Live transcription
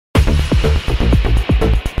Age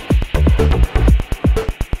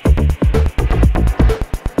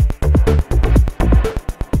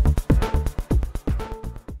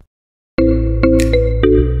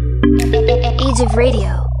of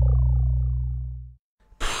Radio.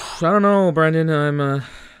 I don't know, Brendan. I'm a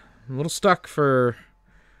little stuck for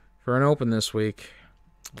an open this week.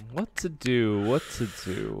 What to do?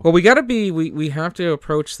 Well, we have to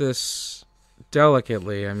approach this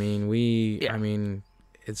delicately. I mean,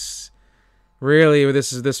 it's really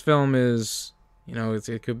this film is,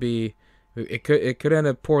 it could end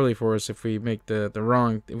up poorly for us if we make if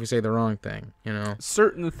we say the wrong thing,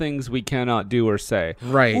 Certain things we cannot do or say.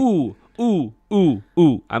 Right. Ooh.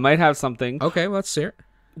 I might have something. Okay, let's hear it.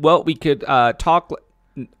 Well, we could talk.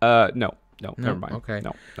 No, never mind. Okay.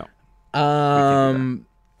 No.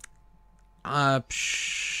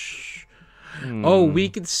 We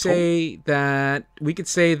could say that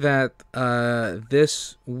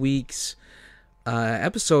this week's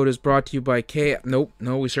episode is brought to you by K. No,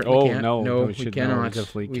 we certainly can't. No, we cannot. We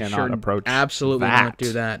definitely cannot approach. Absolutely that. not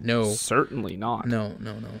do that. No, certainly not. No.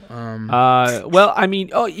 Well, I mean,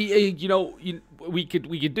 we could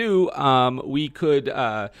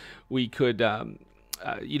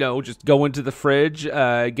just go into the fridge,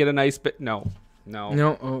 get a nice bit. No.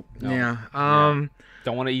 Yeah.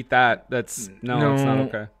 Don't want to eat that. That's it's not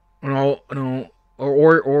okay. No.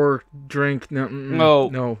 Or drink.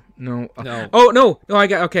 No. Oh no. I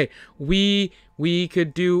got okay. We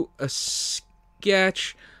could do a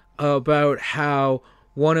sketch about how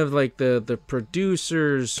one of the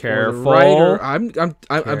producers or the writer. I'm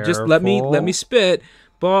just let me spit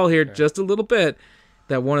ball here just a little bit.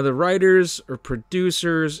 That one of the writers or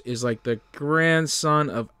producers is like the grandson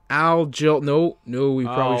of Al Jill. No, we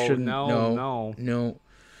probably shouldn't. No.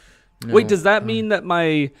 Wait, does that mean that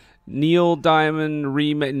my Neil Diamond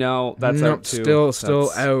remake? No, that's out too.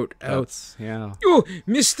 Still out. Yeah. Oh,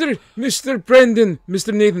 Mr. Brendan,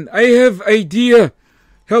 Mr. Nathan, I have idea.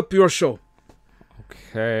 Help your show.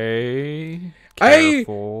 Okay.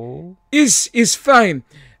 Careful. Is fine.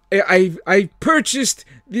 I purchased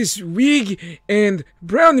this wig and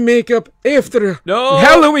brown makeup after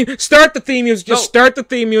Halloween. Start the theme music. Just start the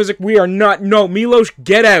theme music. We are not. No, Milos,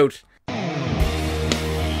 get out. When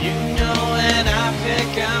I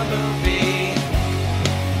pick a movie,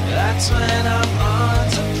 that's when I'm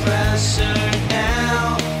under pressure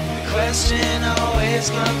now. The question always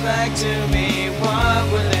comes back to me,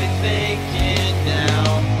 what were they thinking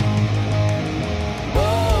now?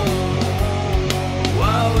 Whoa,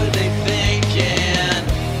 what were they thinking?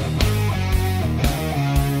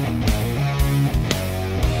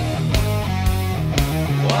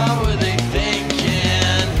 What were they thinking?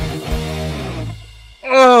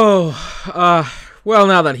 Well,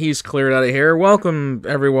 now that he's cleared out of here, welcome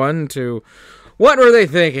everyone to What Were They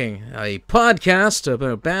Thinking? A podcast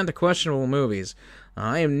about a band of questionable movies.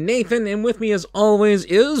 I am Nathan, and with me as always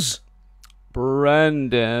is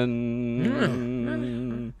Brendan.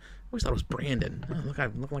 I always thought it was Brandon. Oh, look,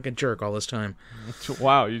 I'm looking like a jerk all this time.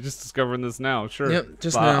 Wow, you're just discovering this now. Sure. Yep,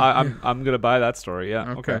 just now. I'm gonna buy that story.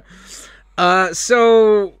 Yeah. Okay. I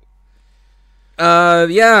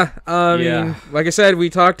mean, like I said, we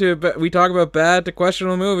talk about bad to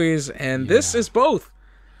questionable movies, and this is both.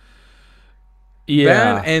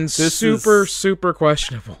 Yeah, bad and super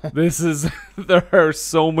questionable. There are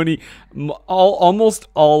so many. Almost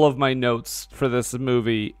all of my notes for this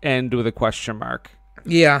movie end with a question mark.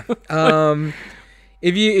 Yeah.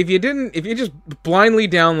 If you just blindly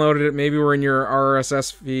downloaded it, maybe we're in your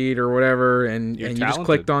RSS feed or whatever, and you just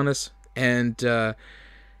clicked on us, and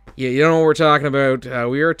you don't know what we're talking about.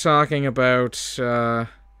 We are talking about Soul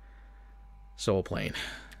Plane.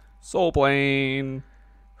 Soul Plane.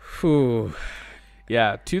 Whew.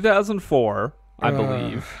 Yeah, 2004, I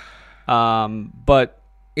believe. But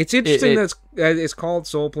it's interesting that it's called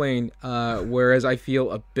Soul Plane, whereas I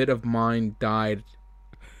feel a bit of mine died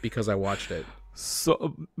because I watched it.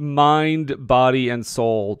 So mind, body, and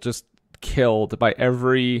soul just killed by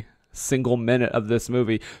every single minute of this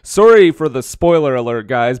movie. Sorry for the spoiler alert,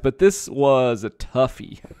 guys, but this was a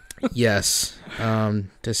toughie. Yes,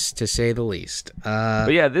 to say the least.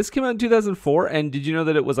 But yeah, this came out in 2004, and did you know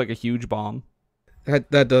that it was like a huge bomb?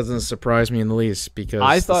 That doesn't surprise me in the least, because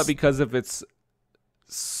I thought because of its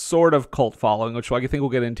sort of cult following, which I think we'll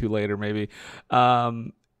get into later, maybe.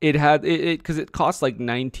 It had because it cost like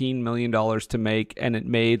 $19 million to make, and it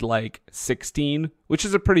made like 16, which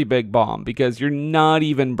is a pretty big bomb because you're not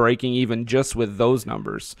even breaking even just with those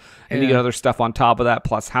numbers, and you get other stuff on top of that.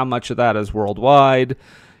 Plus, how much of that is worldwide?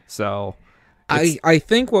 So, I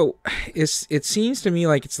think it seems to me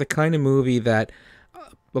like it's the kind of movie that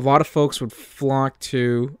a lot of folks would flock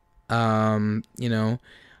to You know,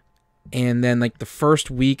 and then like the first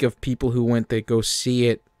week of people who went to go see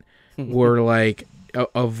it were like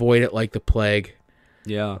avoid it like the plague.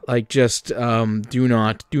 Yeah. Like just do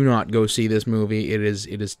not go see this movie. It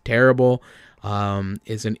is terrible.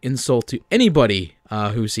 It's an insult to anybody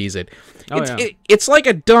who sees it. It's like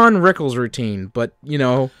a Don Rickles routine, but you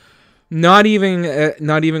know, not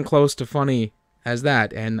even close to funny as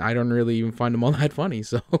that, and I don't really even find them all that funny.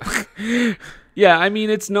 So, yeah, I mean,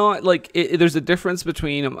 it's not like there's a difference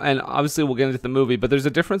between, and obviously we'll get into the movie, but there's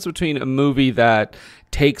a difference between a movie that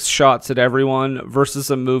takes shots at everyone versus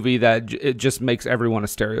a movie that it just makes everyone a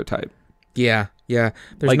stereotype. Yeah.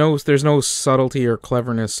 There's no subtlety or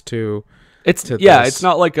cleverness to. It's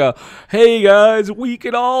not like a, hey guys, we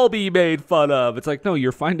can all be made fun of. It's like, no,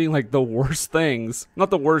 you're finding like the worst things, not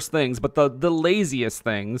the worst things, but the laziest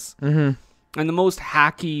things, and the most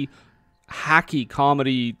hacky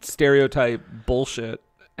comedy stereotype bullshit,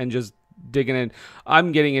 and just digging in.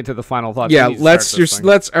 I'm getting into the final thoughts. Yeah, I'm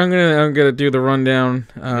gonna do the rundown.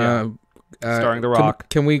 Starring The Rock.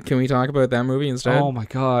 Can we talk about that movie instead? Oh my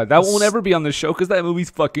god, that won't ever be on the show because that movie's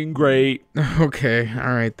fucking great. Okay,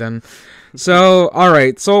 all right then. So, all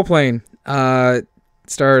right, Soul Plane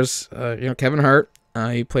stars Kevin Hart.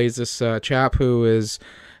 He plays this chap who is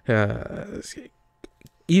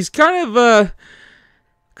he's kind of a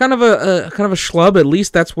schlub. At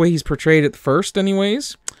least that's the way he's portrayed at first,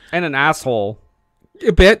 anyways. And an asshole.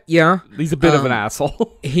 A bit, yeah. He's a bit of an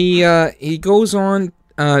asshole. He goes on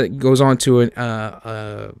to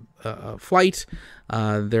a flight.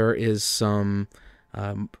 There is some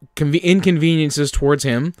inconveniences towards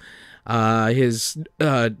him. His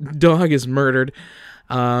dog is murdered,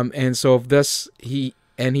 and so if this he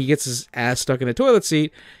gets his ass stuck in a toilet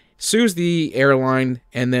seat, sues the airline,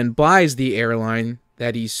 and then buys the airline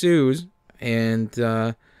that he sues, and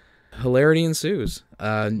hilarity ensues.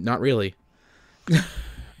 Not really.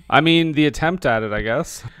 I mean, the attempt at it, I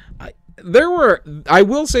guess. I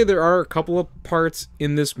will say there are a couple of parts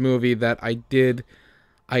in this movie that I did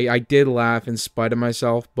laugh in spite of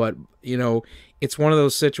myself, but you know, it's one of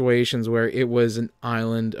those situations where it was an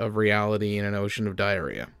island of reality in an ocean of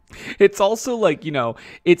diarrhea. It's also like, you know,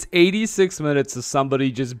 it's 86 minutes of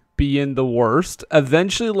somebody just being the worst.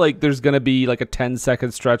 Eventually, like, there's going to be like a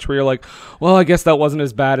 10-second stretch where you're like, well, I guess that wasn't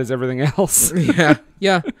as bad as everything else.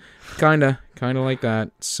 Yeah. Kind of like that.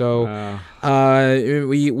 So,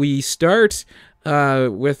 we start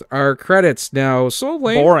with our credits now. Soul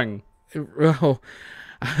Plane. Boring. Well,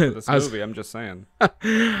 this movie, I'm just saying.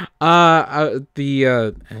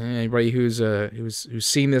 Anybody who's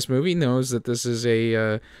seen this movie knows that this is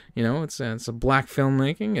it's a black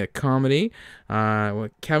filmmaking, a comedy.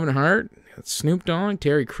 With Kevin Hart, Snoop Dogg,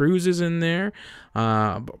 Terry Crews is in there,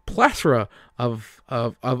 a plethora of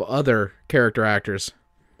other character actors.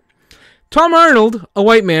 Tom Arnold, a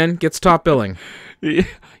white man, gets top billing.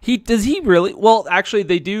 Does he really? Well, actually,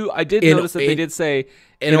 they do. I did notice that they did say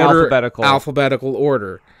in alphabetical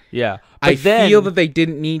order. Yeah, but I feel that they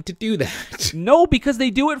didn't need to do that. No, because they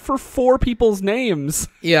do it for 4 people's names.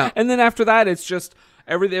 Yeah, and then after that, it's just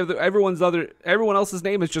everyone else's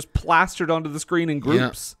name is just plastered onto the screen in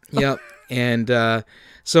groups. Yep. And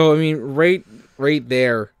so I mean, right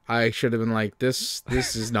there, I should have been like, this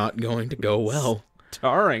is not going to go well.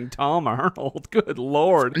 Starring Tom Arnold. Good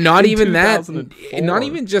Lord. Not even that. Not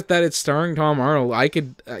even just that it's starring Tom Arnold. I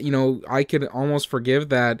could almost forgive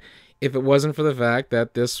that if it wasn't for the fact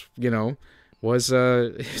that this, was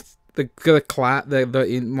almost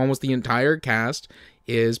the entire cast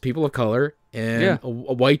is people of color, and a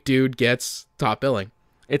white dude gets top billing.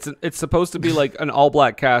 It's supposed to be like an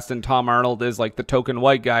all-black cast, and Tom Arnold is like the token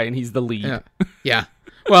white guy, and he's the lead. Yeah.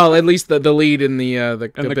 Well, at least the lead in the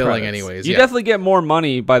billing, credits. anyways. You definitely get more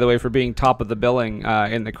money, by the way, for being top of the billing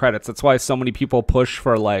in the credits. That's why so many people push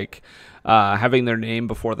for like having their name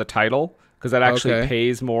before the title, because that actually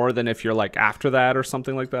pays more than if you're like after that or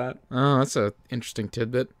something like that. Oh, that's an interesting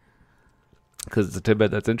tidbit. Because it's a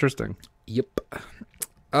tidbit that's interesting. Yep.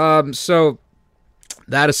 So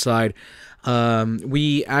that aside,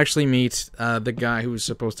 we actually meet the guy who's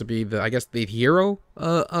supposed to be the hero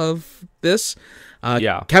of this.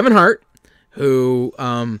 Kevin Hart, who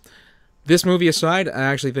this movie aside, I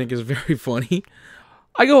actually think is very funny.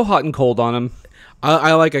 I go hot and cold on him.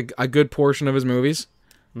 I like a good portion of his movies.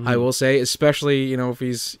 Mm-hmm. I will say, especially if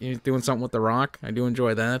he's doing something with The Rock. I do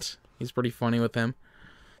enjoy that. He's pretty funny with him.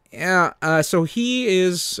 Yeah. So he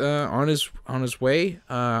is on his way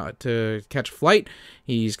to catch a flight.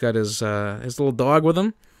 He's got his little dog with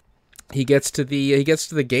him. He gets to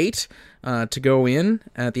the gate to go in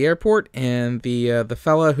at the airport, and the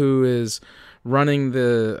fella who is running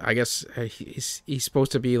the. I guess he's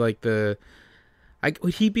supposed to be like the.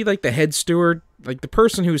 Would he be like the head steward, like the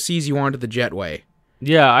person who sees you onto the jetway?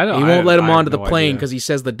 Yeah, I don't. He won't let him onto the plane because he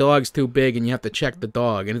says the dog's too big and you have to check the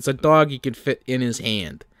dog, and it's a dog he could fit in his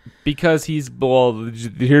hand. Because here's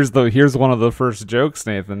one of the first jokes,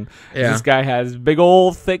 Nathan. Yeah. This guy has big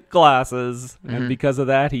old thick glasses, and because of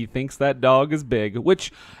that, he thinks that dog is big.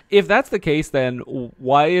 Which, if that's the case, then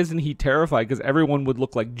why isn't he terrified? Because everyone would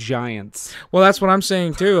look like giants. Well, that's what I'm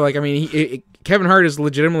saying too. Like, I mean, Kevin Hart is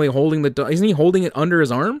legitimately holding the dog. Isn't he holding it under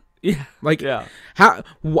his arm? Yeah. Like, yeah.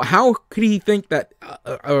 How could he think that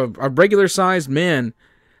a regular sized man?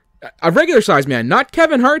 A regular-sized man, not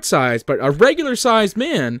Kevin Hart size, but a regular-sized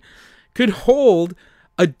man could hold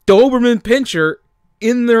a Doberman Pinscher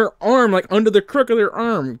in their arm, like under the crook of their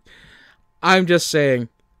arm. I'm just saying,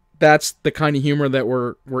 that's the kind of humor that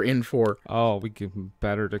we're in for. Oh, we give him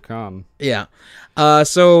better to come. Yeah.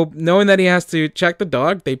 So knowing that he has to check the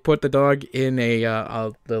dog, they put the dog in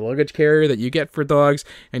the luggage carrier that you get for dogs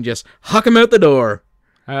and just huck him out the door.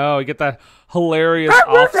 Oh, you get that hilarious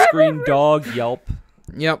off-screen dog yelp.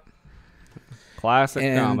 Yep.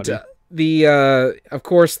 Classic comedy. Of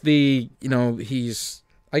course, he's,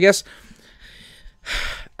 I guess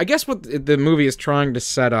what the movie is trying to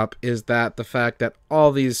set up is that the fact that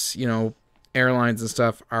all these, airlines and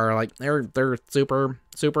stuff are like, they're super,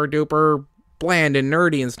 super duper bland and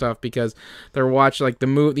nerdy and stuff because they're watching, like,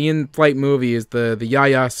 the in-flight movie is the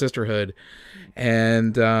Yaya Sisterhood.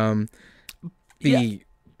 And, they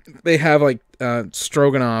have, like,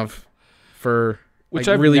 stroganoff for... Which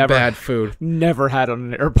like I've really bad food. Never had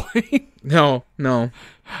on an airplane. No.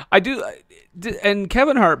 I do. And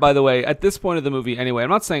Kevin Hart, by the way, at this point of the movie anyway, I'm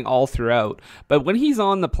not saying all throughout, but when he's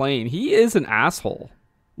on the plane, he is an asshole.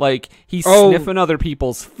 Like, he's sniffing other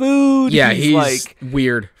people's food. Yeah, he's like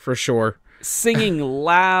weird, for sure. Singing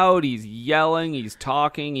loud, he's yelling, he's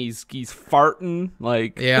talking, he's farting.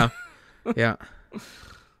 Like, yeah.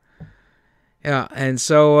 Yeah, and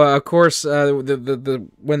so of course, the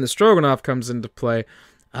when the stroganoff comes into play,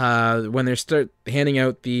 when they start handing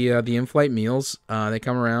out the in-flight meals, they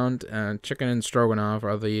come around. Chicken and stroganoff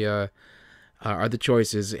are the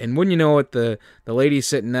choices, and wouldn't you know it, the lady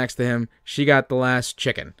sitting next to him, she got the last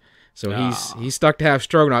chicken, so he's stuck to have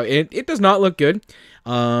stroganoff. It does not look good.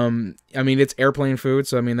 I mean, it's airplane food,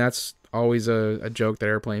 so I mean that's always a joke that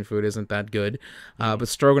airplane food isn't that good. But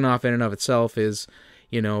stroganoff in and of itself is.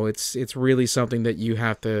 It's really something that you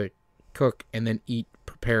have to cook and then eat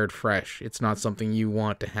prepared fresh. It's not something you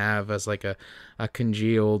want to have as like a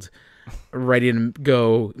congealed, ready to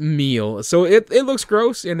go meal. So it looks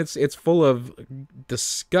gross and it's full of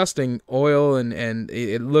disgusting oil and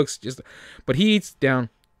it looks just. But he eats down,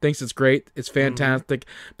 thinks it's great, it's fantastic.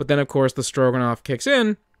 But then of course the stroganoff kicks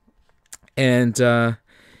in, and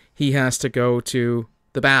he has to go to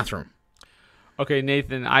the bathroom. Okay,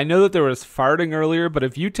 Nathan, I know that there was farting earlier, but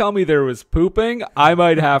if you tell me there was pooping, I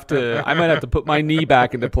might have to put my knee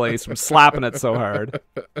back into place from slapping it so hard.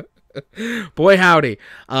 Boy, howdy.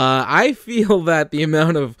 I feel that the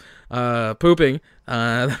amount of pooping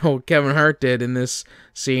that old Kevin Hart did in this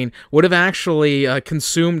scene would have actually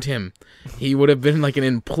consumed him. He would have been like an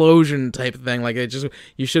implosion type of thing. Like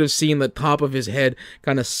you should have seen the top of his head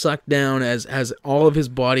kind of sucked down as all of his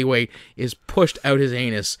body weight is pushed out his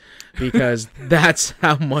anus, because that's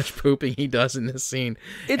how much pooping he does in this scene.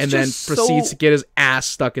 And then proceeds to get his ass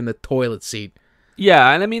stuck in the toilet seat.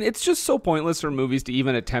 Yeah, and I mean, it's just so pointless for movies to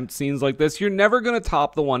even attempt scenes like this. You're never going to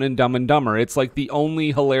top the one in Dumb and Dumber. It's like the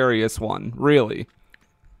only hilarious one, really.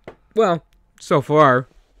 Well, so far.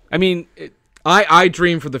 I mean, I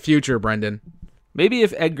dream for the future, Brendan. Maybe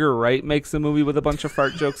if Edgar Wright makes a movie with a bunch of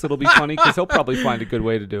fart jokes, it'll be funny, because he'll probably find a good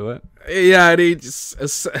way to do it. Yeah, and he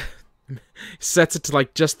just sets it to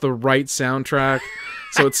like just the right soundtrack,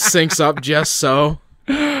 so it syncs up just so.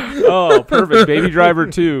 Oh, perfect. Baby Driver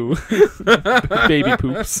 2. Baby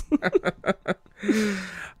poops.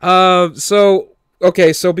 So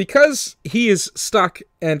because he is stuck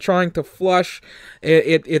and trying to flush,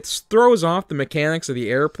 it throws off the mechanics of the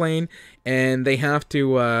airplane, and they have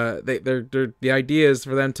to. The idea is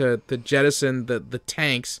for them to jettison the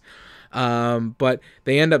tanks, but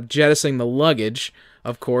they end up jettisoning the luggage,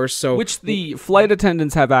 of course. So which the flight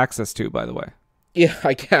attendants have access to, by the way. Yeah,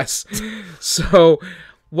 I guess. So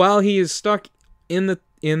while he is stuck in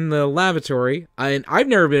the lavatory, and I've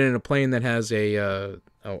never been in a plane that has a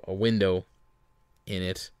window in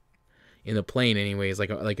it, in the plane anyways, like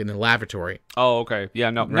in the lavatory. Oh, okay. Yeah,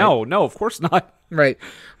 no, right? no, of course not. Right.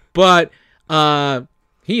 But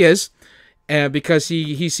he is, because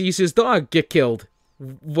he sees his dog get killed.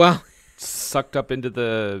 Well, sucked up into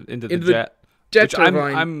the jet. Jet Which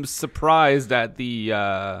turbine. I'm surprised at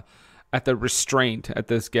the restraint at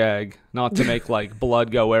this gag, not to make like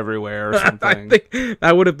blood go everywhere or something. I think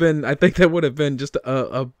that would have been just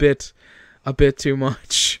a bit too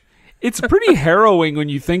much. It's pretty harrowing when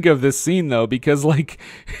you think of this scene, though, because, like,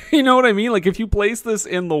 you know what I mean? Like, if you place this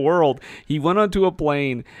in the world, he went onto a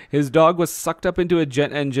plane, his dog was sucked up into a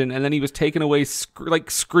jet engine, and then he was taken away,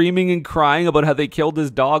 screaming and crying about how they killed his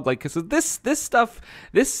dog. Like, so this stuff,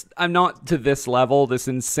 I'm not to this level, this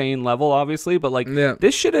insane level, obviously, but, like,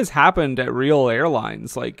 this shit has happened at real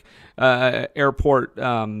airlines, like, airport,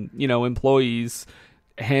 employees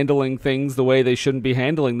handling things the way they shouldn't be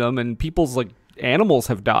handling them, and people's, like, animals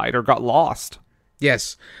have died or got lost.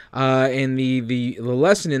 Yes. And the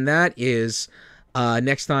lesson in that is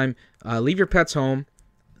next time, leave your pets home.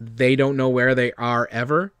 They don't know where they are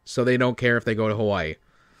ever, so they don't care if they go to Hawaii.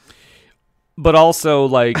 But also,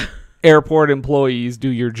 like, airport employees, do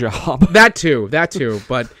your job. That too.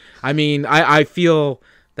 But, I mean, I feel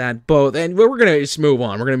that both... And we're going to just move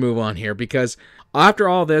on. We're going to move on here because... After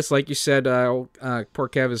all this, like you said, poor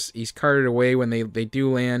Kev he's carted away when they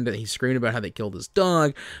do land. He's screaming about how they killed his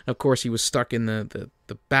dog. Of course, he was stuck in the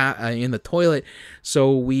in the toilet.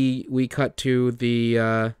 So we cut to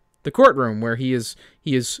the courtroom where he is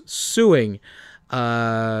suing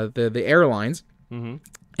the airlines,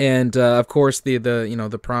 and of course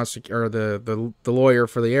the prosecutor or the lawyer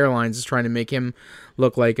for the airlines is trying to make him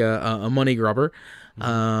look like a money grubber.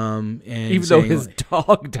 And even though his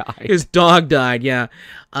dog died. His dog died, yeah.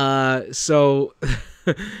 So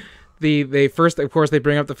they first, of course, they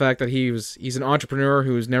bring up the fact that he's an entrepreneur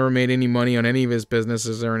who's never made any money on any of his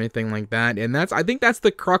businesses or anything like that, and I think that's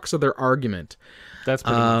the crux of their argument. That's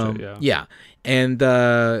pretty much it, yeah. Yeah, and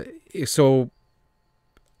so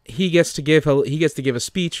he gets to give a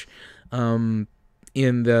speech.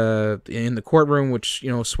 In the courtroom, which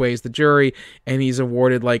sways the jury, and he's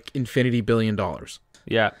awarded like $infinity billion.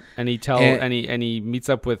 Yeah, and he meets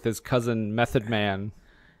up with his cousin Method Man.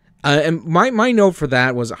 And my note for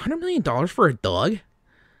that was $100 million for a dog.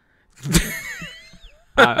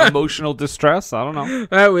 Emotional distress. I don't know.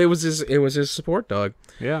 It was his support dog.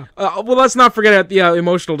 Yeah. Well, let's not forget the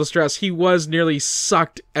emotional distress. He was nearly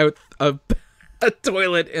sucked out of a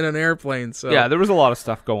toilet in an airplane. So yeah, there was a lot of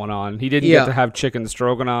stuff going on. He didn't get to have chicken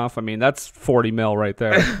stroganoff. I mean, that's 40 mil right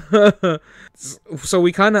there. So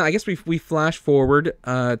we kind of, I guess we flash forward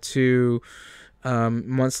to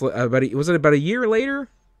months. Was it about a year later?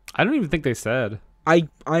 I don't even think they said. I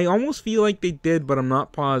almost feel like they did, but I'm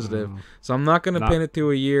not positive. So I'm not going to pin it to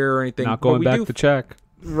a year or anything. Not going back to check.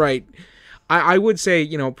 Right. I would say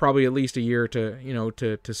probably at least a year to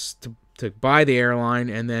buy the airline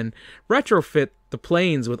and then retrofit the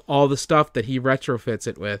planes with all the stuff that he retrofits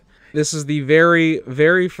it with. This is the very,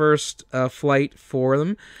 very first flight for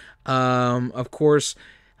them. Of course,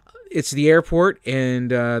 it's the airport,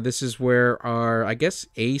 and this is where our, I guess,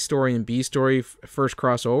 A story and B story first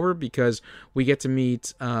cross over because we get to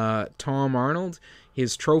meet Tom Arnold,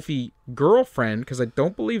 his trophy girlfriend, because I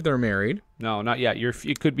don't believe they're married. No, not yet.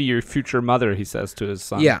 It could be your future mother, he says to his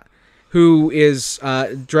son. Yeah. Who is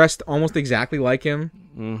dressed almost exactly like him.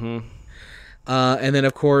 Mm-hmm. And then,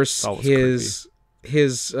 of course, his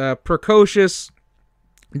precocious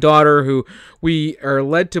daughter, who we are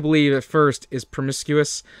led to believe at first is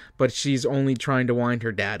promiscuous, but she's only trying to wind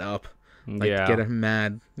her dad up. To get him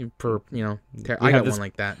mad. I got one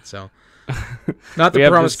like that, so... Not the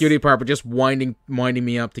promiscuity part, but just winding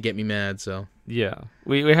me up to get me mad, so... Yeah.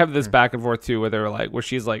 We have this back and forth, too, where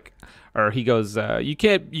she's like... Or he goes, you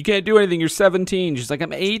can't do anything. You're 17. She's like,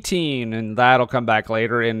 I'm 18, and that'll come back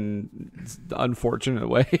later in the unfortunate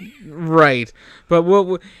way. Right, but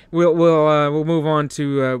we'll move on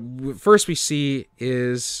to first we see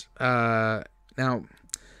is now. I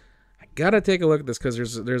gotta take a look at this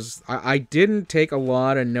because I didn't take a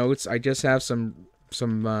lot of notes. I just have some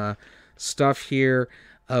stuff here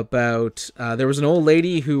about there was an old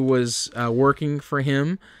lady who was working for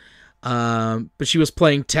him, but she was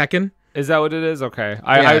playing Tekken. Is that what it is? Okay.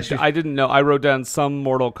 I didn't know. I wrote down some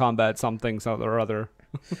Mortal Kombat something or other.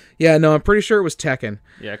 Yeah, no, I'm pretty sure it was Tekken.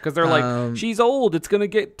 Yeah, because they're like, she's old. It's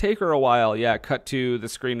going to take her a while. Yeah, cut to the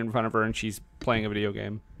screen in front of her, and she's playing a video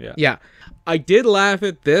game. Yeah. Yeah. I did laugh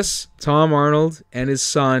at this. Tom Arnold and his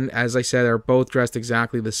son, as I said, are both dressed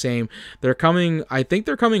exactly the same. I think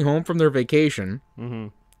they're coming home from their vacation. Mm-hmm.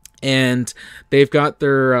 And they've got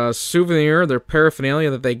their souvenir, their paraphernalia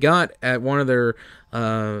that they got at one of their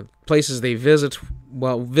places they visited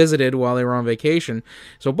while they were on vacation.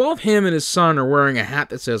 So both him and his son are wearing a hat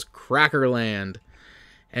that says Crackerland.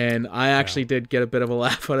 And I actually did get a bit of a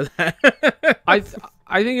laugh out of that. I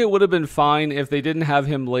think it would have been fine if they didn't have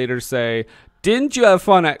him later say, Didn't you have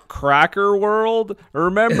fun at Cracker World?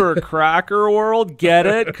 Remember Cracker World? Get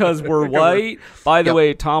it? Because we're white. By the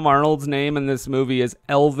way, Tom Arnold's name in this movie is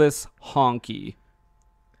Elvis Honky.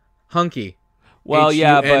 Hunky. Well,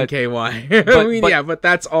 H-U-N-K-Y. I mean, but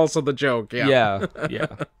that's also the joke. Yeah.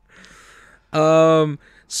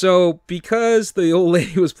 So because the old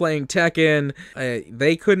lady was playing Tekken,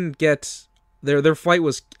 they couldn't get their flight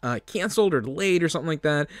was canceled or delayed or something like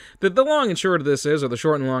that. The long and short of this is, or the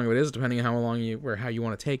short and long of it is, depending on how you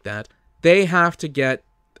want to take that, they have to get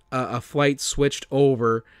a flight switched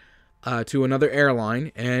over to another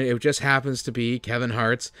airline, and it just happens to be Kevin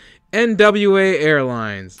Hart's NWA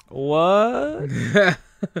Airlines. What? And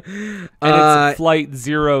it's flight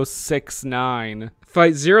 069.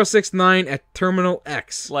 Flight 069 at Terminal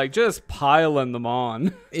X. Like, just piling them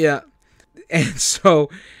on. Yeah. And so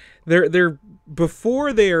they're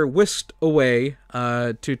before they're whisked away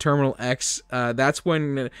to Terminal X, that's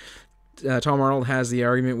when Tom Arnold has the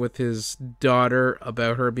argument with his daughter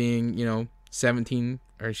about her being, 17,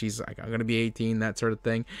 or she's like, I'm going to be 18, that sort of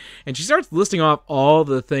thing. And she starts listing off all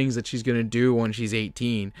the things that she's going to do when she's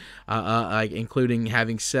 18, like including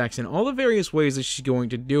having sex and all the various ways that she's going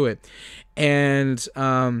to do it. And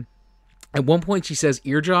at one point she says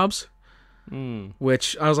ear jobs,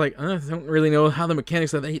 which I was like, I don't really know how the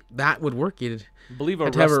mechanics of that would work. You'd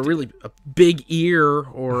have to have a big ear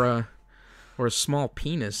or a small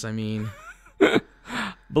penis. I mean,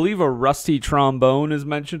 believe a rusty trombone is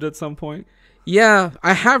mentioned at some point. Yeah,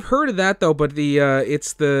 I have heard of that though, but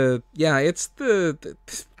it's the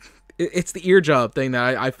ear job thing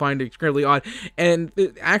that I find incredibly odd. And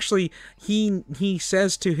actually, he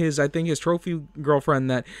says to his trophy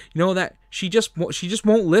girlfriend that that she just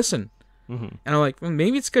won't listen. Mm-hmm. And I'm like, well,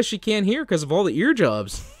 maybe it's because she can't hear because of all the ear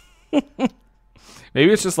jobs.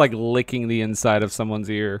 Maybe it's just like licking the inside of someone's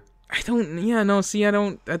ear.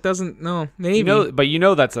 That doesn't, no, maybe. But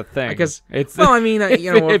that's a thing. Because, it's,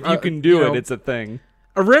 if you can do it, it's a thing.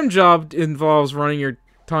 A rim job involves running your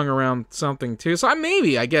tongue around something too, so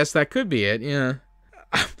I guess that could be it, yeah.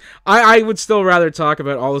 I would still rather talk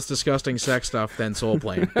about all this disgusting sex stuff than Soul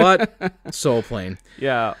Plane, but Soul Plane.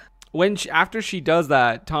 Yeah. After she does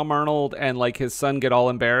that, Tom Arnold and like his son get all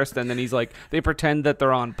embarrassed, and then he's like, they pretend that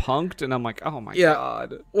they're on Punk'd, and I'm like, oh my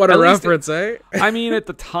god, what a reference, eh? I mean, at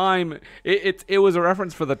the time, it was a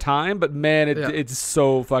reference for the time, but man, it's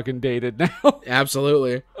so fucking dated now.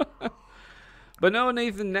 Absolutely. But no,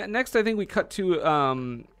 Nathan. Next, I think we cut to I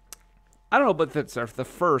don't know, but that's the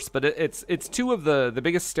first, but it's two of the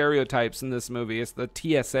biggest stereotypes in this movie. It's the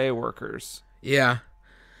TSA workers. Yeah,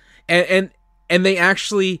 and they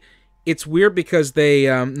actually. It's weird because they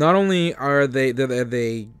not only are they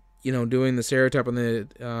doing the stereotype on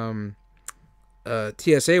the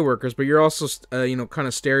TSA workers, but you're also kind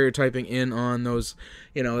of stereotyping in on those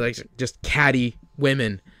like just catty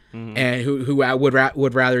women, and who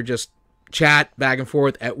would rather just chat back and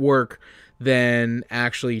forth at work than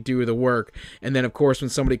actually do the work. And then of course when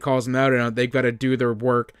somebody calls them out on it, they've got to do their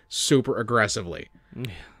work super aggressively.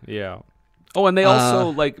 Yeah. Oh, and they also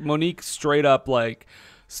like Monique straight up like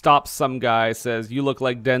stops some guy, says, "You look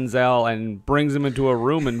like Denzel," and brings him into a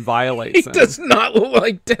room and violates him. He does not look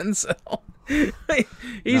like Denzel.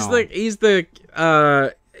 He's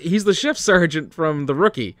the shift sergeant from The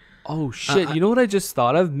Rookie. Oh shit! You know what I just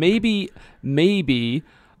thought of? Maybe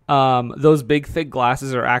those big thick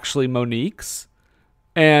glasses are actually Monique's.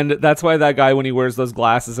 And that's why that guy, when he wears those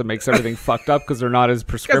glasses, it makes everything fucked up because they're not his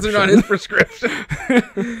prescription. Because they're not his prescription.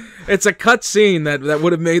 It's a cut scene that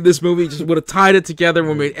would have made this movie, just would have tied it together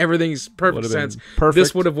and made everything's perfect sense. Perfect.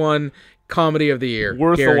 This would have won Comedy of the Year.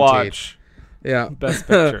 Worth guaranteed. a watch. Yeah. Best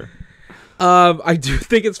picture. I do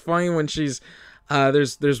think it's funny when she's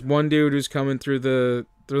there's one dude who's coming through the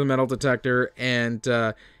metal detector, and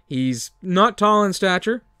he's not tall in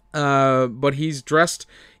stature, but he's dressed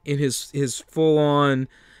in his full on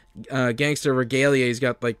gangster regalia. He's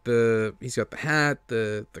got the hat,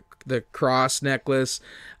 the cross necklace,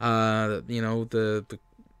 the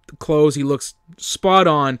clothes. He looks spot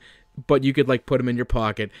on, but you could like put him in your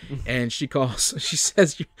pocket. And she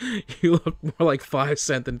says you look more like 5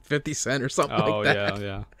 cent than 50 cent or something like that.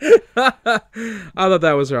 Yeah. I thought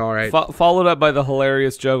that was all right. Followed up by the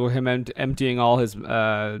hilarious joke of him emptying all his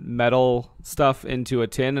metal stuff into a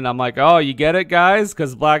tin, and I'm like, oh, you get it, guys?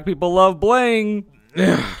 Because black people love bling.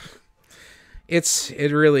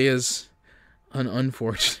 It really is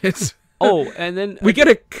unfortunate. Oh, and then we get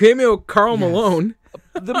a cameo of Karl Malone.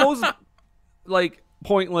 The most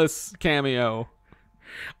pointless cameo.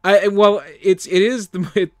 It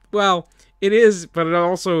It is, but it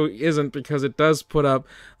also isn't, because it does put up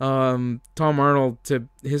Tom Arnold, to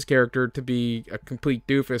his character, to be a complete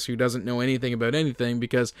doofus who doesn't know anything about anything,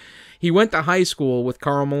 because he went to high school with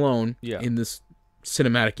Karl Malone in this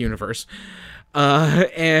cinematic universe,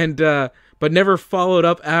 but never followed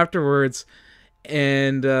up afterwards.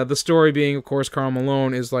 And the story being, of course, Karl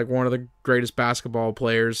Malone is like one of the greatest basketball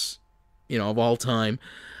players, of all time.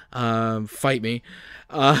 Fight me.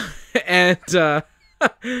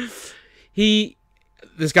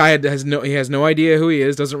 This guy has no idea who he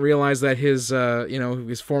is, doesn't realize that his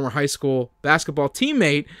former high school basketball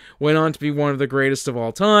teammate went on to be one of the greatest of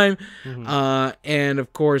all time. And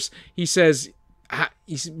of course he says,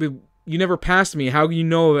 you never passed me. How do you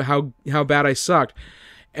know how bad I sucked?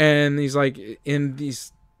 And he's like, he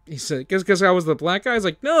said, because I was the black guy. He's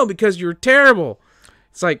like, no, because you're terrible.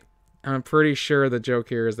 It's like, I'm pretty sure the joke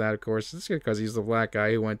here is that, of course, it's because he's the black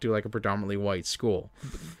guy who went to like a predominantly white school.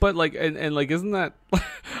 But like, and like, isn't that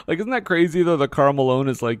crazy though? That Karl Malone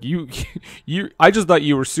is like, you. I just thought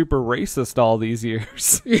you were super racist all these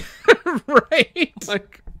years. Right?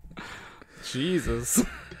 Like, Jesus.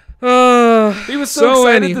 He was so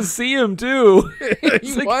excited to see him too.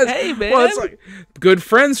 He was. Hey man, well, it's like good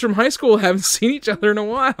friends from high school haven't seen each other in a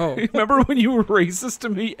while. Remember when you were racist to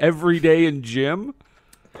me every day in gym?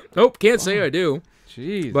 Nope, can't say I do.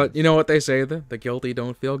 Jeez. But you know what they say, the guilty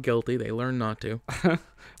don't feel guilty. They learn not to.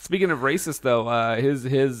 Speaking of racist, though,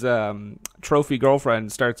 his trophy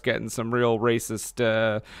girlfriend starts getting some real racist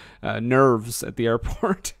nerves at the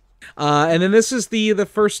airport. And then this is the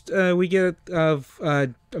first we get of, I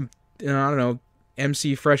don't know,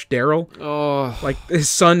 MC Fresh Daryl. Oh. Like, his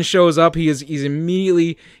son shows up. He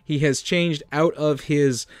has changed out of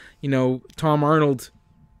his, Tom Arnold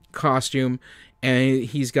costume. And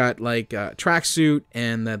he's got like a tracksuit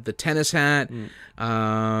and the tennis hat.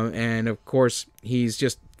 And of course, he's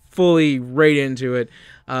just fully right into it.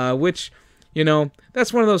 Which,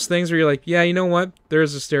 that's one of those things where you're like, yeah, you know what?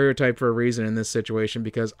 There's a stereotype for a reason in this situation,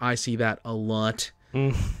 because I see that a lot.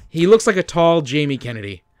 He looks like a tall Jamie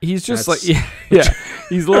Kennedy. He's just yeah.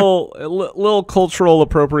 He's a little cultural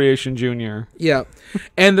appropriation junior. Yeah.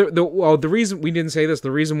 And the reason we didn't say this, the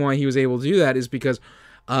reason why he was able to do that is because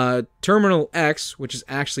Terminal X, which is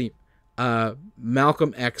actually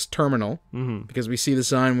Malcolm X Terminal, because we see the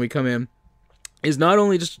sign when we come in, is not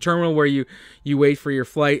only just a terminal where you wait for your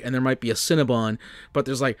flight and there might be a Cinnabon, but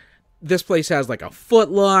there's like, this place has like a Foot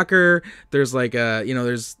Locker. There's like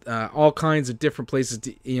there's all kinds of different places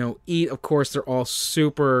to eat. Of course, they're all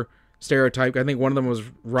super stereotyped. I think one of them was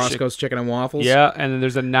Roscoe's Chicken and Waffles. Yeah, and then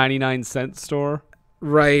there's a 99-cent store.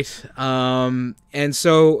 Right. And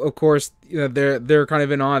so of course, they're kind of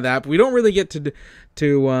in awe of that. But we don't really get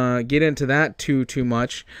to get into that too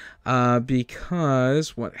much,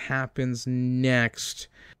 because what happens next?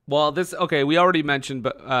 Well, we already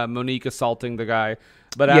mentioned Monique assaulting the guy.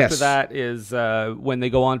 But after that is when they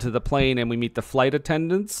go onto the plane and we meet the flight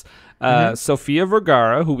attendants. Sofia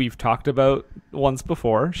Vergara, who we've talked about once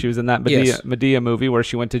before. She was in that Medea movie where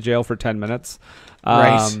she went to jail for 10 minutes.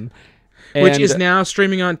 Right. Which is now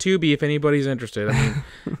streaming on Tubi if anybody's interested. I mean,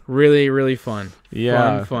 really, really fun.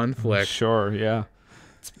 Yeah. Fun flick. Sure, yeah.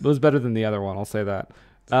 It was better than the other one, I'll say that.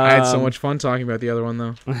 I had so much fun talking about the other one,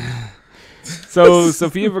 though. So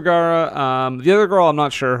Sofia Vergara, the other girl, I'm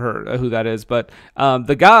not sure who that is, but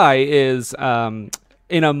the guy is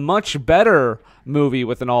in a much better movie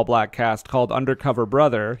with an all-black cast called Undercover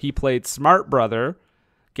Brother. He played Smart Brother,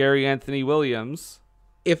 Gary Anthony Williams.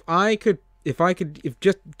 If I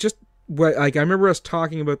remember us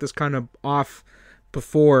talking about this kind of off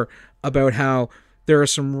before, about how there are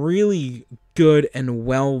some really good and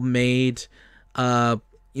well-made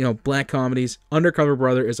black comedies. Undercover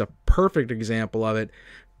Brother is a perfect example of it.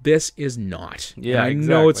 This is not. Yeah, and I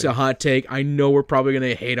know it's a hot take. I know we're probably going to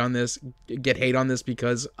get hate on this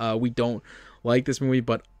because we don't like this movie,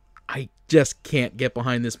 but I just can't get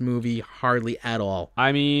behind this movie hardly at all.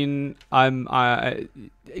 I mean,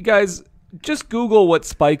 guys, just Google what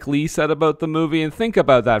Spike Lee said about the movie and think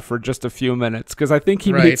about that for just a few minutes, because I think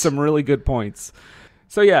he made some really good points.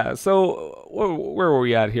 So yeah, where were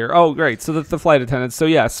we at here? Oh, great. So the flight attendants. So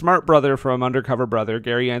yeah, Smart Brother from Undercover Brother,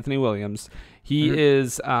 Gary Anthony Williams. He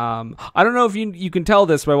is, I don't know if you can tell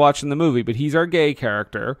this by watching the movie, but he's our gay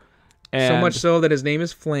character. And so much so that his name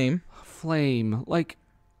is Flame. Flame. Like,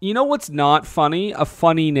 you know what's not funny? A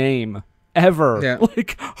funny name. Ever. Yeah.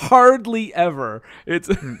 Like, hardly ever. It's...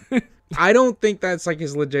 I don't think that's like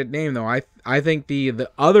his legit name, though. I think the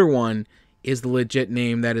other one is the legit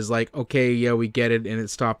name that is like, okay, yeah, we get it, and it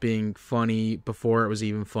stopped being funny before it was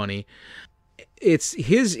even funny. I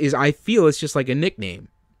feel it's just like a nickname.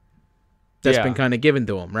 that's been kind of given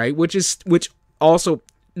to him, right? Which also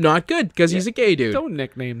not good because he's a gay dude. Don't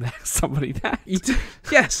nickname somebody that.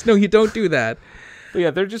 Yes, no, you don't do that. But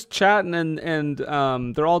yeah, they're just chatting and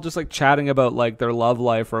they're all just like chatting about like their love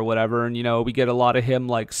life or whatever. And, you know, we get a lot of him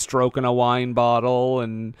like stroking a wine bottle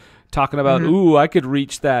and talking about, ooh, I could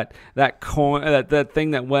reach that coin, that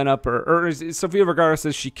thing that went up. Or Sofia Vergara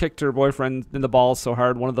says she kicked her boyfriend in the balls so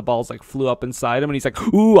hard, one of the balls like flew up inside him. And he's like,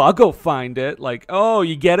 ooh, I'll go find it. Like, oh,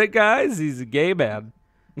 you get it, guys? He's a gay man.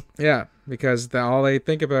 Yeah, because all they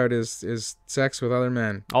think about is sex with other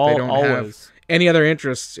men. They don't have any other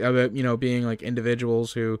interests about, you know, being like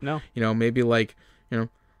individuals who, you know, maybe like, you know,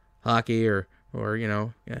 hockey or you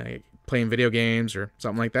know, playing video games or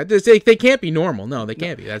something like that. They can't be normal. No, they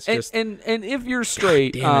can't be. That's just and if you're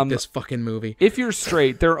straight, damn it, this fucking movie. If you're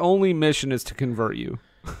straight, their only mission is to convert you.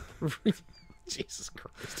 Jesus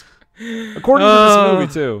Christ. According to this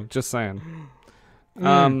movie too. Just saying.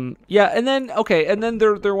 Yeah, and then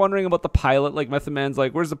they're wondering about the pilot. Like Method Man's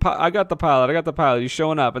like, "Where's the I got the pilot. He's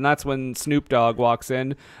showing up." And that's when Snoop Dogg walks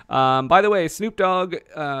in. By the way, Snoop Dogg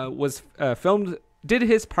was did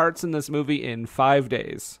his parts in this movie in 5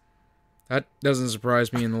 days. That doesn't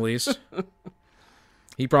surprise me in the least.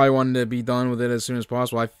 He probably wanted to be done with it as soon as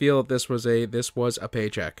possible. I feel that this was a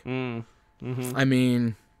paycheck. I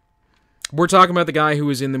mean, we're talking about the guy who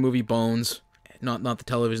was in the movie Bones, not the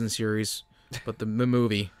television series. But the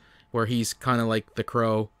movie where he's kind of like the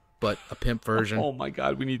Crow, but a pimp version. Oh my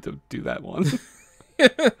God, we need to do that one.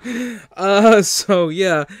 So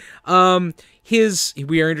yeah,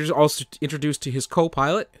 we are also introduced to his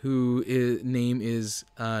co-pilot, whose name is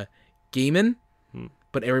Gayman,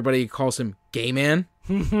 but everybody calls him Gay Man.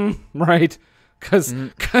 Right, because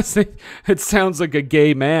it sounds like a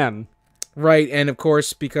gay man. Right, and of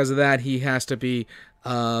course because of that he has to be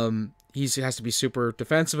super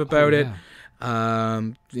defensive about it.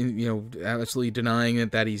 You know, absolutely denying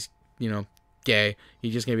that he's, you know, gay.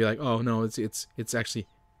 He's just gonna be like, oh no, it's actually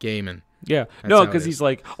gay man. Yeah, no, because he's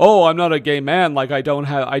like, oh, I'm not a gay man. Like I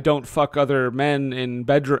don't fuck other men in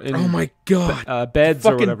bedroom. Oh my God, beds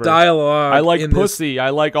fucking or whatever. Dialogue. I like pussy.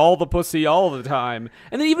 I like all the pussy all the time.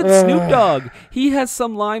 And then even Snoop Dogg, he has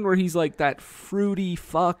some line where he's like, that fruity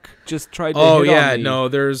fuck just tried to hit on me. No,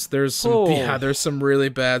 there's some really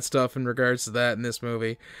bad stuff in regards to that in this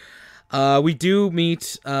movie. We do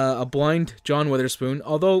meet a blind John Witherspoon,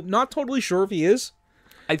 although not totally sure if he is.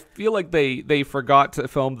 I feel like they forgot to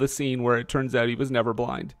film the scene where it turns out he was never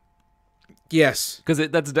blind. Yes, because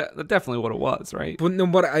that's definitely what it was, right?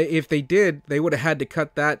 But if they did, they would have had to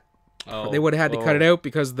cut that. They would have had to cut it out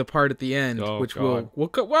because of the part at the end, which well,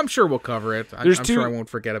 I'm sure we'll cover it. I'm sure I won't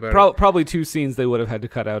forget about it. Probably 2 scenes they would have had to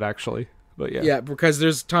cut out, actually. But yeah, because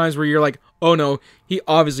there's times where you're like, oh no, he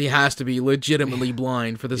obviously has to be legitimately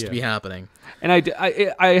blind for this to be happening. And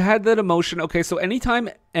I had that emotion. Okay, so anytime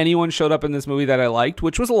anyone showed up in this movie that I liked,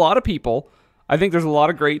 which was a lot of people, I think there's a lot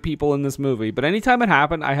of great people in this movie, but anytime it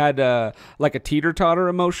happened, I had like a teeter-totter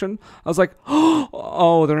emotion. I was like,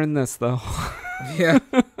 oh, they're in this though. Yeah.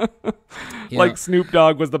 Like Snoop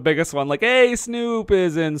Dogg was the biggest one. Like, hey, Snoop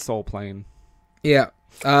is in Soul Plane. Yeah.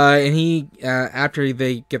 And he, after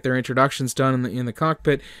they get their introductions done in the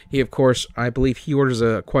cockpit, he, of course, I believe he orders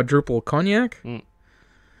a quadruple cognac. He's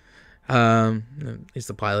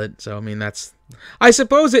the pilot, so I mean that's. I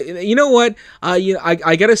suppose you know what?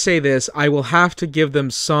 I gotta say this. I will have to give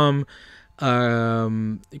them some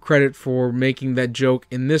credit for making that joke.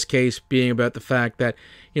 In this case, being about the fact that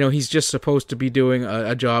he's just supposed to be doing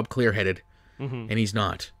a job clear-headed, and he's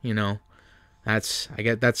not. That's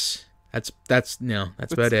about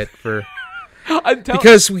it for.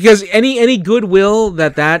 because any goodwill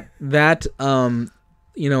that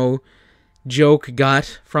joke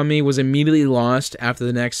got from me was immediately lost after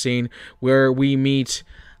the next scene where we meet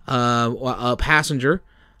a passenger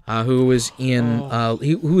who was in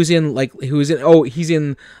he's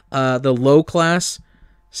in the low class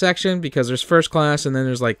section, because there's first class and then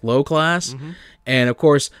there's like low class, and of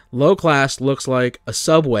course low class looks like a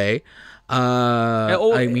Subway.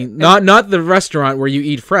 I mean, not the restaurant where you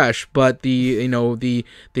eat fresh, but the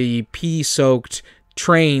pea-soaked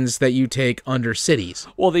trains that you take under cities.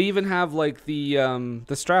 Well, they even have like the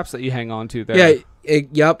straps that you hang on to there.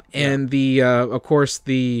 Yeah, and the of course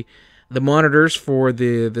the monitors for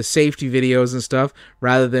the safety videos and stuff,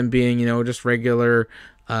 rather than being just regular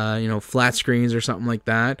flat screens or something like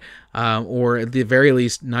that, or at the very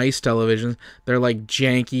least nice televisions. They're like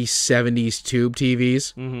janky 70s tube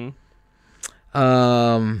TVs.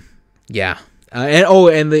 Yeah.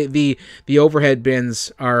 And the overhead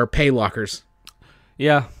bins are pay lockers.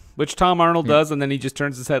 Yeah, which Tom Arnold does, and then he just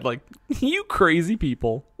turns his head like, you crazy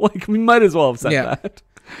people. Like, we might as well have said that.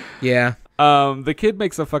 Yeah. The kid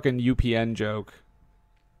makes a fucking UPN joke.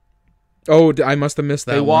 Oh, I must have missed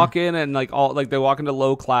that. They walk in and they walk into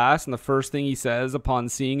low class, and the first thing he says upon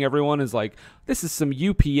seeing everyone is like, "This is some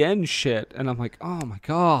UPN shit," and I'm like, "Oh my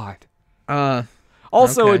god."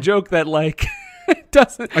 Also, okay. a joke that like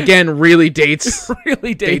doesn't again really dates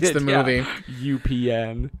the movie. Yeah.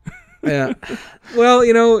 UPN. Yeah. Well,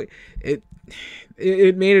 you know,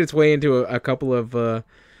 it made its way into a couple of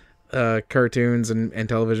cartoons and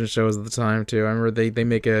television shows at the time too. I remember they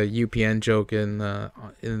make a UPN joke in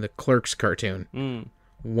the Clerks cartoon.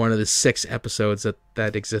 One of the 6 episodes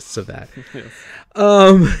that exists of that.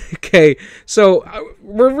 Okay, so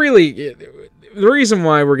we're really the reason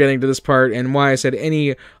why we're getting to this part and why I said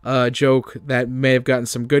any joke that may have gotten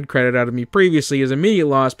some good credit out of me previously is immediate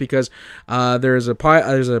loss because there's a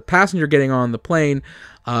passenger getting on the plane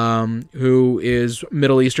who is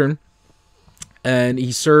Middle Eastern. And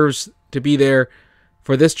he serves to be there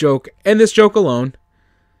for this joke and this joke alone.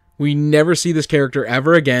 We never see this character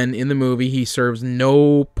ever again in the movie. He serves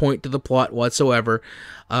no point to the plot whatsoever.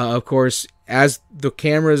 Of course, as the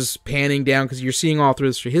camera's panning down, because you're seeing all through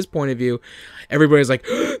this from his point of view, everybody's like,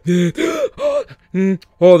 oh,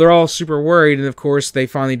 they're all super worried. And of course, they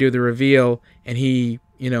finally do the reveal, and he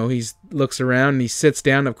looks around and he sits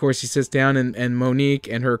down. Of course, he sits down, and Monique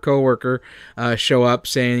and her coworker show up,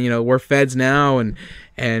 saying, we're feds now, and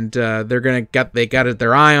they got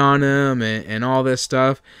their eye on him, and all this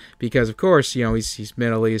stuff, because of course, he's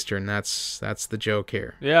Middle Eastern. That's the joke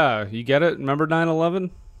here. Yeah, you get it. Remember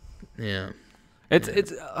 9/11? Yeah.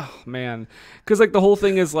 It's oh man, because like the whole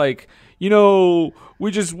thing is like,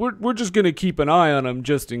 we're just gonna keep an eye on him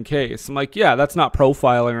just in case. I'm like, yeah, that's not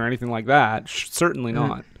profiling or anything like that. Certainly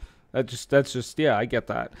not. That's just yeah, I get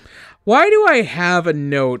that. Why do I have a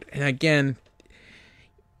note? And again,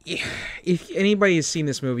 if anybody has seen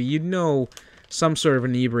this movie, some sort of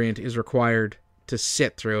inebriant is required to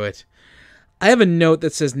sit through it. I have a note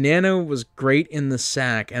that says Nana was great in the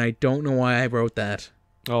sack, and I don't know why I wrote that.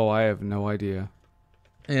 Oh, I have no idea.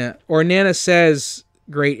 Yeah, or Nana says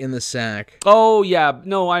great in the sack. Oh yeah,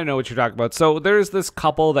 no, I know what you're talking about. So there's this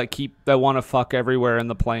couple that want to fuck everywhere in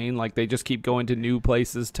the plane, like they just keep going to new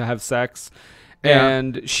places to have sex. Yeah.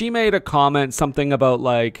 And she made a comment, something about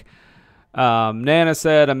like, Nana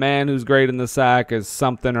said a man who's great in the sack is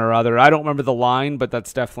something or other. I don't remember the line, but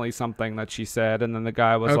that's definitely something that she said. And then the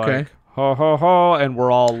guy was like, ho ho ho, and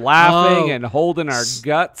we're all laughing and holding our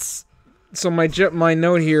guts. So my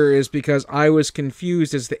note here is because I was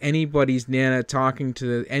confused as to anybody's Nana talking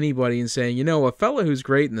to anybody and saying, a fella who's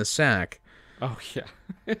great in the sack. Oh yeah.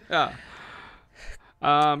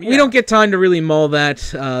 Yeah. We don't get time to really mull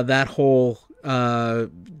that whole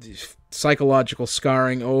psychological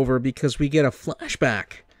scarring over, because we get a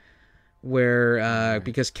flashback where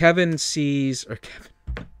because Kevin sees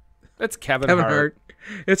It's Kevin Hart.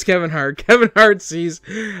 It's Kevin Hart. Kevin Hart sees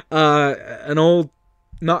an old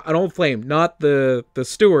flame, not the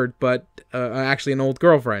steward, but actually an old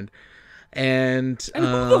girlfriend. And who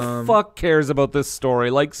the fuck cares about this story?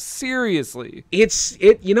 Like, seriously.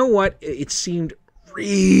 You know what? It seemed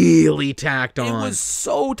really tacked on. It was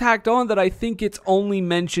so tacked on that I think it's only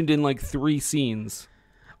mentioned in like 3 scenes.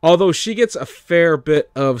 Although she gets a fair bit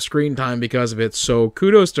of screen time because of it, so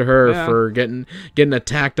kudos to her for getting a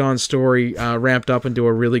tacked on story ramped up into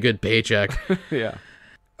a really good paycheck. Yeah.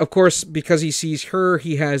 Of course, because he sees her,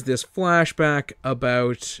 he has this flashback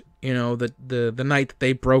about, the night that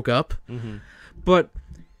they broke up. Mm-hmm. But,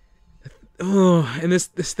 and this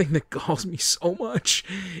thing that galls me so much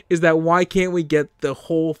is that why can't we get the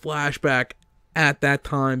whole flashback at that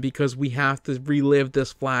time? Because we have to relive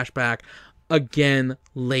this flashback again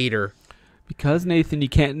later. Because, Nathan, you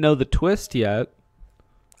can't know the twist yet.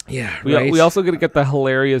 Yeah, we also gonna get the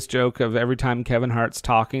hilarious joke of every time Kevin Hart's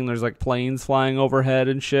talking, there's like planes flying overhead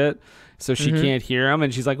and shit, so she can't hear him,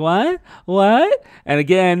 and she's like, what? And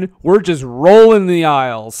again, we're just rolling the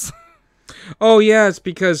aisles. Oh yeah, it's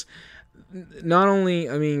because not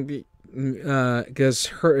only, because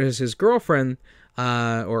his girlfriend,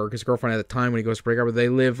 or his girlfriend at the time when he goes to break up, they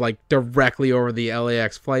live like directly over the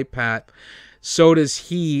LAX flight path. So does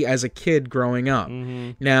he as a kid growing up.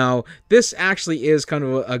 Mm-hmm. Now, this actually is kind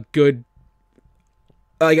of a good,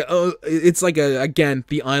 it's like again,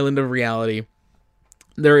 the island of reality.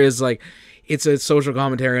 There is it's a social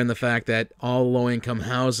commentary on the fact that all low-income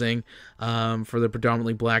housing for the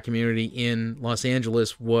predominantly black community in Los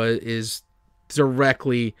Angeles is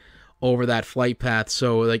directly over that flight path.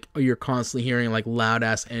 So you're constantly hearing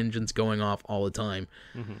loud-ass engines going off all the time.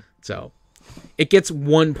 Mm-hmm. So it gets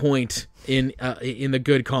 1 point in the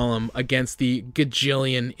good column against the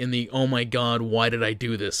gajillion in the oh my god, why did I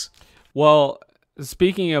do this? Well,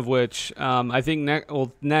 Speaking of which, I think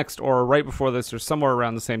next or right before this or somewhere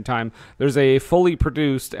around the same time, there's a fully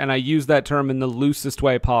produced, and I use that term in the loosest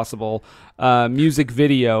way possible, music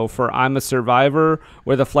video for "I'm a Survivor,"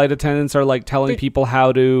 where the flight attendants are like telling people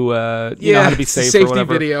how to, how to be safe or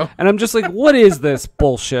whatever. Video. And I'm just like, what is this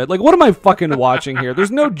bullshit? Like, what am I fucking watching here?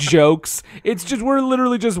 There's no jokes. It's just we're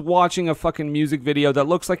literally just watching a fucking music video that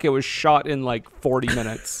looks like it was shot in like 40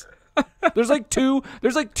 minutes. There's like two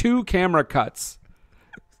camera cuts.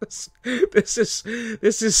 This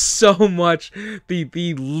is so much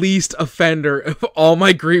the least offender of all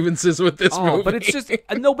my grievances with this movie. But it's just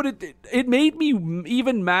no. But it made me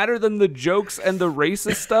even madder than the jokes and the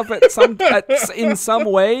racist stuff in some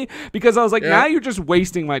way, because I was like, now you're just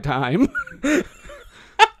wasting my time.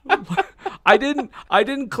 I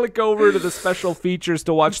didn't click over to the special features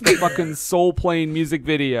to watch the fucking Soul Plane music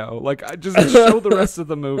video. Like, I just show the rest of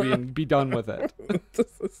the movie and be done with it.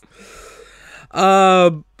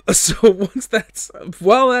 So once that's I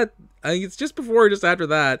think it's just before or just after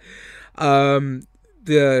that,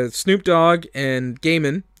 the Snoop Dogg and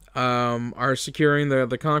Gaiman are securing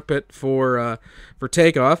the cockpit for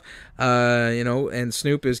takeoff. And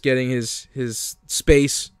Snoop is getting his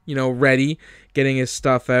space ready, getting his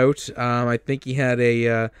stuff out. I think he had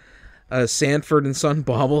a Sanford and Son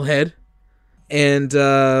bobblehead,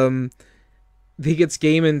 and he gets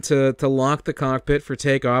Gaiman to lock the cockpit for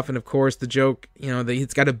takeoff, and of course the joke,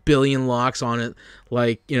 it's got 1 billion locks on it,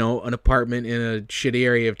 like an apartment in a shitty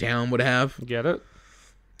area of town would have. Get it?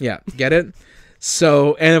 Yeah, get it.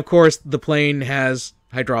 So, and of course the plane has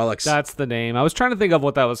hydraulics. That's the name. I was trying to think of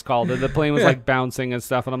what that was called. The plane was like bouncing and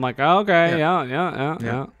stuff, and I'm like, oh, okay,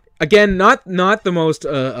 yeah. Again, not the most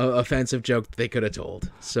offensive joke that they could have told.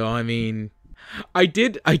 So I mean, I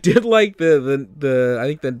did like the I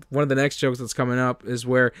think that one of the next jokes that's coming up is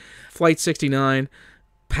where Flight 69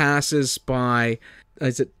 passes by,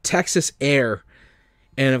 is it Texas Air,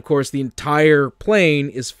 and of course the entire plane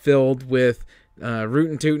is filled with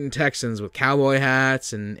rootin' tootin' Texans with cowboy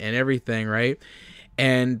hats and everything, right?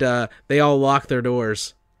 And they all lock their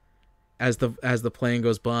doors as the plane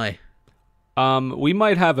goes by. We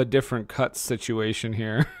might have a different cut situation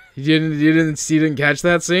here. You didn't catch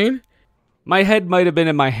that scene? My head might have been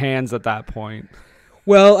in my hands at that point.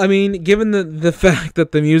 Well, I mean, given the fact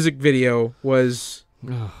that the music video was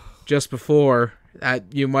just before,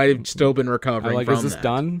 you might have still been recovering from that. Is this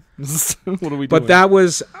done? What are we doing? But that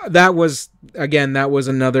was again, that was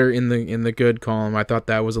another in the good column. I thought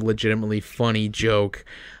that was a legitimately funny joke.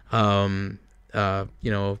 That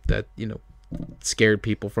scared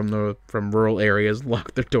people from rural areas,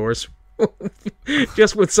 locked their doors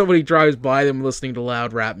just when somebody drives by them listening to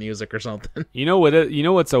loud rap music or something.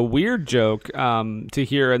 What's a weird joke to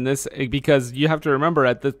hear in this, because you have to remember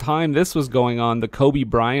at the time this was going on, the Kobe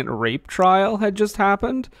Bryant rape trial had just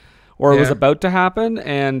happened, or it was about to happen,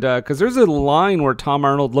 and because there's a line where Tom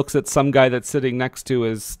Arnold looks at some guy that's sitting next to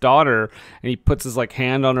his daughter, and he puts his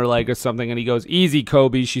hand on her leg or something, and he goes, "Easy,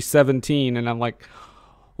 Kobe, she's 17," and I'm like,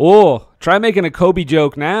 oh, try making a Kobe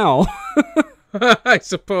joke now. I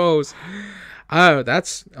suppose. I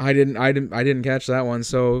didn't catch that one.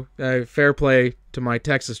 So fair play to my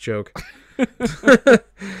Texas joke.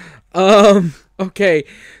 Okay.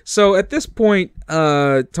 So at this point,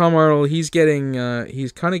 Tom Arnold, he's kind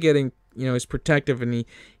of getting, he's protective, and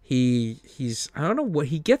he's I don't know what,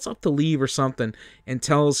 he gets up to leave or something and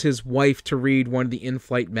tells his wife to read one of the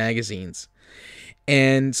in-flight magazines.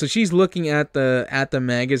 And so she's looking at the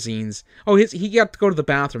magazines. Oh, he got to go to the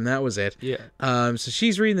bathroom. That was it. Yeah. So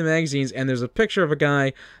she's reading the magazines, and there's a picture of a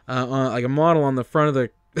guy, like a model on the front of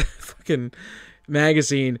the fucking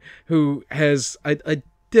magazine, who has a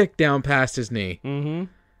dick down past his knee. Mm-hmm.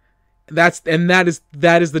 That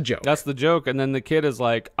is the joke. That's the joke. And then the kid is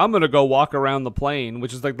like, "I'm gonna go walk around the plane,"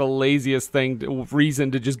 which is like the laziest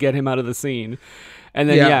reason to just get him out of the scene. And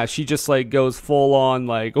then, she just, goes full on,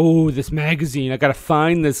 oh, this magazine, I gotta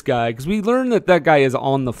find this guy. Because we learn that guy is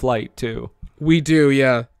on the flight, too. We do,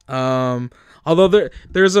 yeah. Although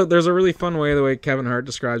there's a really fun the way Kevin Hart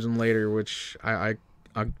describes him later, which I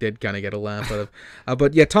did kind of get a laugh out of.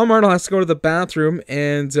 But, yeah, Tom Arnold has to go to the bathroom,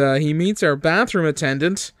 and he meets our bathroom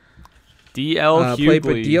attendant. D.L. Hughley. Played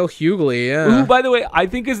by D.L. Hughley, yeah. Who, by the way, I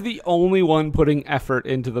think is the only one putting effort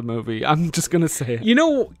into the movie. I'm just going to say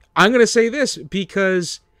it. I'm going to say this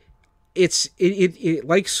because it's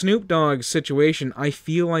like Snoop Dogg's situation. I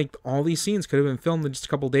feel like all these scenes could have been filmed in just a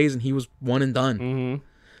couple of days, and he was one and done. Mm-hmm.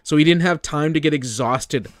 So he didn't have time to get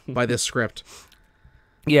exhausted by this script.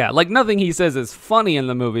 Yeah, nothing he says is funny in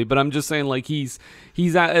the movie, but I'm just saying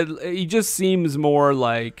he just seems more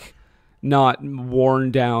not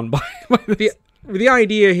worn down by this. the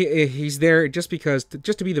idea he's there just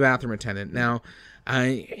to be the bathroom attendant. Now,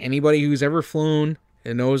 anybody who's ever flown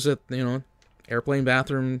and knows that airplane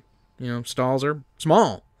bathroom stalls are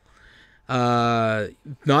small.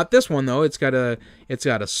 Not this one though. It's got a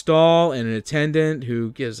stall and an attendant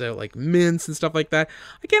who gives out like mints and stuff like that.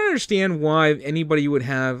 I can't understand why anybody would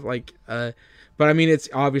have but I mean, it's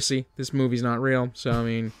obviously this movie's not real, so I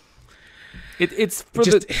mean, it's for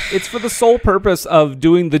the sole purpose of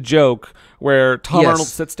doing the joke where Tom Arnold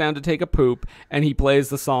sits down to take a poop and he plays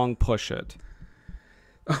the song "Push It."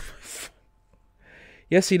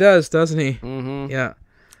 Yes, he does, doesn't he? Mm-hmm. Yeah.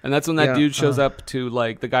 And that's when that dude shows up to,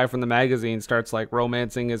 like, the guy from the magazine starts, like,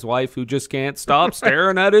 romancing his wife who just can't stop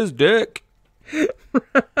staring at his dick.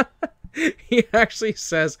 He actually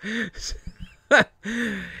says, that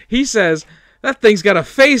thing's got a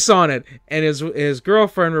face on it. And his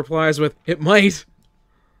girlfriend replies with, it might.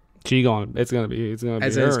 It's going to be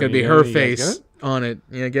her face on it.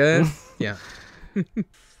 You get it? Yeah.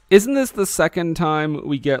 Isn't this the second time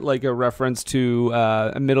we get like a reference to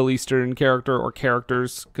a Middle Eastern character or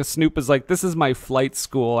characters? Because Snoop is like, this is my flight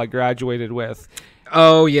school I graduated with.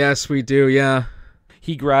 Oh, yes, we do, yeah.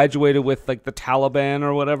 He graduated with like the Taliban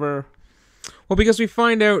or whatever. Well, because we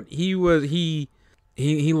find out he learned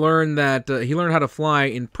that he learned how to fly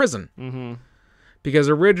in prison. Mm-hmm. Because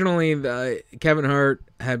originally Kevin Hart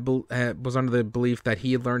was under the belief that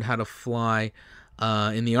he had learned how to fly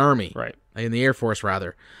in the Army. Right. In the Air Force,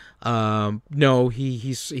 rather. No,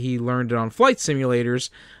 he learned it on flight simulators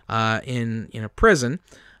in a prison.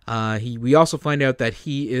 We also find out that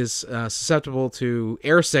he is susceptible to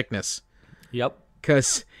air sickness. Yep.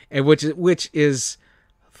 Which is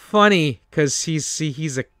funny because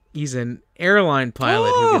he's an airline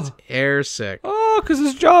pilot who gets air sick. Oh, because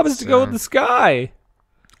his job is to go in the sky.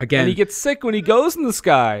 Again, and he gets sick when he goes in the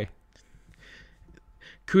sky.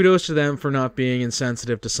 Kudos to them for not being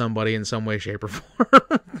insensitive to somebody in some way, shape, or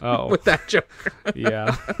form. With that joke.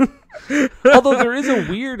 Yeah. Although there is a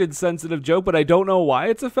weird insensitive joke, but I don't know why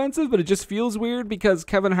it's offensive, but it just feels weird because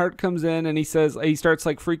Kevin Hart comes in and he starts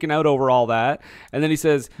like freaking out over all that. And then he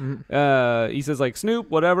says like, Snoop,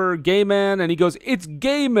 whatever, gay man. And he goes, it's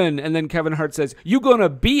gay man. And then Kevin Hart says, you gonna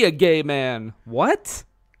be a gay man. What?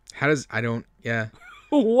 What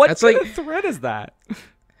kind of threat is that?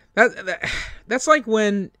 That's like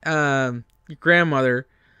when your grandmother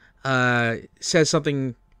says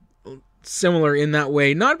something similar in that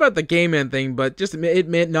way, not about the gay man thing, but just it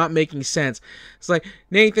meant not making sense. It's like,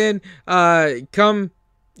 Nathan, come,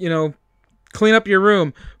 clean up your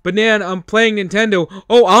room. But Nan, I'm playing Nintendo.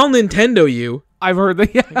 Oh, I'll Nintendo you. I've heard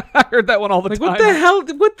that. Yeah, I heard that one all the time. What the hell?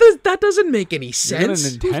 That doesn't make any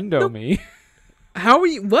sense. You're gonna Nintendo me. How are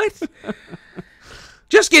you? What?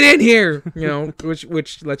 Just get in here,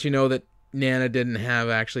 which lets you know that Nana didn't have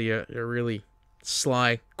actually a really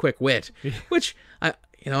sly, quick wit, which I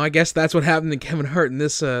guess that's what happened to Kevin Hart in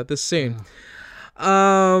this scene.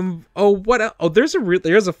 There's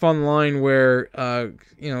a fun line where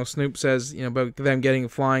Snoop says about them getting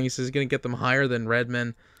flying. He says he's gonna get them higher than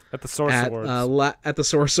Redman. At the Source Awards. At the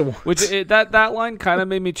Source Awards. Which that line kind of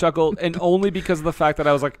made me chuckle, and only because of the fact that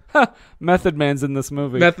I was like, Method Man's in this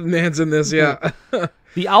movie. Method Man's in this, yeah.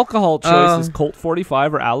 The alcohol choice is Colt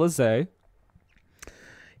 45 or Alizé.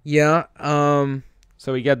 Yeah.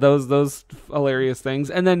 So we get those hilarious things.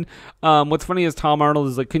 And then what's funny is Tom Arnold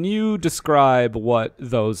is like, can you describe what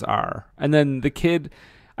those are? And then the kid,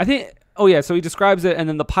 I think... Oh, yeah, so he describes it, and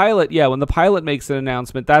then the pilot, when the pilot makes an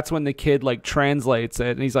announcement, that's when the kid, like, translates it,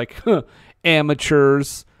 and he's like,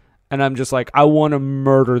 amateurs, and I'm just like, I want to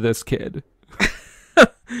murder this kid.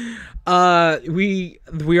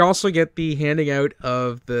 We also get the handing out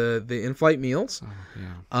of the in-flight meals.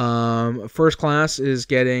 Oh, yeah. First class is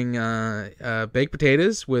getting baked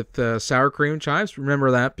potatoes with sour cream chives.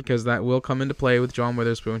 Remember that, because that will come into play with John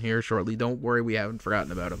Witherspoon here shortly. Don't worry, we haven't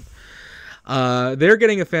forgotten about him. They're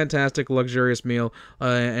getting a fantastic, luxurious meal,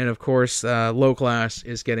 and of course, low class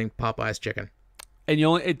is getting Popeye's chicken. And you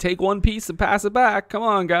only take one piece and pass it back. Come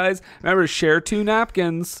on, guys! Remember, share 2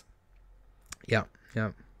 napkins. Yeah.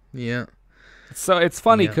 So it's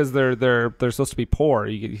funny because they're supposed to be poor.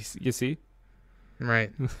 You see,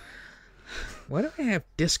 right? Why do I have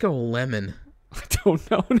Disco Lemon? I don't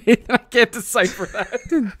know, Nathan. I can't decipher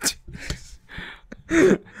that.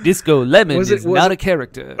 Disco Lemon is not a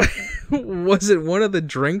character. Was it one of the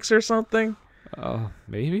drinks or something? Oh,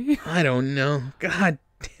 maybe. I don't know. God,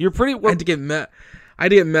 you're pretty. I had to get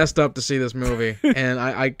messed up to see this movie, and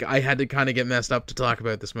I had to kind of get messed up to talk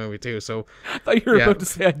about this movie too. So I thought you were about to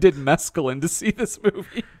say I did mescaline to see this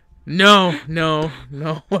movie. No.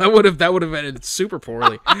 That would have ended super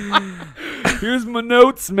poorly. Here's my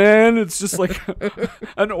notes, man. It's just like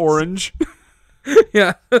an orange.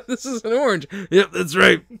 Yeah, this is an orange. Yep, that's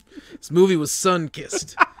right. This movie was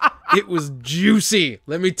sun-kissed. It was juicy,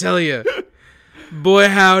 let me tell you. Boy,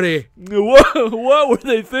 howdy. What were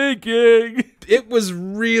they thinking? It was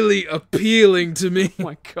really appealing to me. Oh,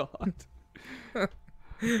 my God.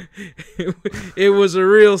 It was a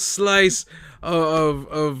real slice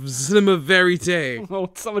of cinema verite. Oh,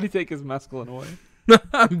 somebody take his mescaline away.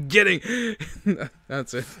 I'm getting.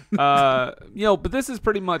 That's it. But this is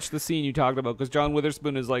pretty much the scene you talked about because John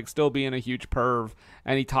Witherspoon is like still being a huge perv,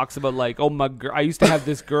 and he talks about like, I used to have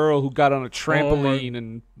this girl who got on a trampoline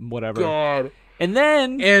and whatever. God.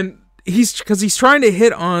 And he's trying to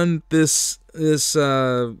hit on this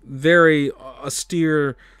very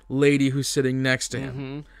austere lady who's sitting next to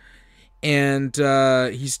him, and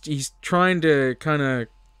he's trying to kind of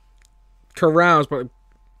carouse, but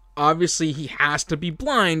obviously he has to be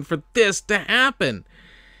blind for this to happen.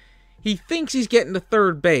 He thinks he's getting to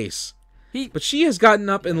third base, but she has gotten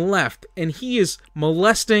up and left, and he is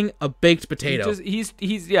molesting a baked potato. He's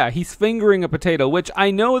fingering a potato, which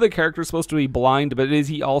I know the character is supposed to be blind, but is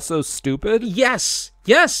he also stupid? Yes.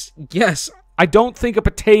 I don't think a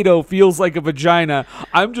potato feels like a vagina.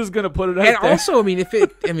 I'm just gonna put it out there. And also, I mean, if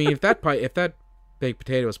that baked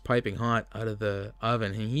potato is piping hot out of the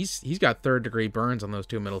oven, and he's got third-degree burns on those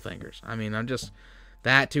two middle fingers. I mean, I'm just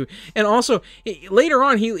that too. And also, later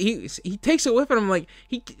on, he takes a whiff, and I'm like,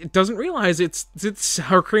 he doesn't realize it's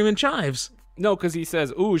sour cream and chives. No, because he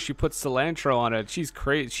says, "Ooh, she put cilantro on it. She's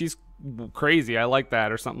crazy. She's crazy. I like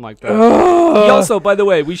that," or something like that. He also, by the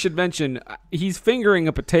way, we should mention he's fingering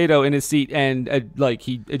a potato in his seat, and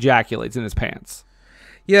he ejaculates in his pants.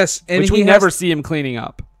 Yes, and which we never see him cleaning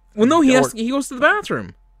up. Well, no, he goes to the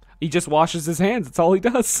bathroom. He just washes his hands. That's all he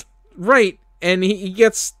does. Right, and he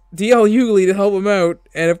gets D.L. Hughley to help him out,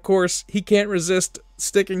 and of course he can't resist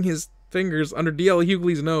sticking his fingers under D.L.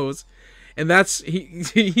 Hughley's nose, and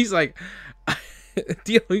he's like,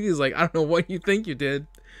 D.L. Hughley's like, I don't know what you think you did,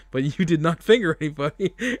 but you did not finger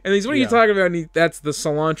anybody. And he's, what are you talking about? And that's the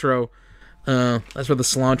cilantro. That's where the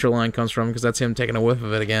cilantro line comes from, because that's him taking a whiff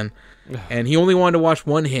of it again. And he only wanted to wash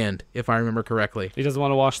one hand, if I remember correctly. He doesn't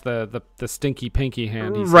want to wash the stinky pinky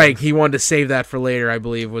hand. Right, he wanted to save that for later, I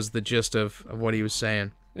believe, was the gist of what he was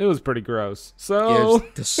saying. It was pretty gross. So yeah, it was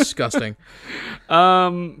disgusting.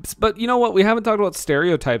 But you know what? We haven't talked about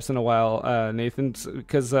stereotypes in a while, Nathan,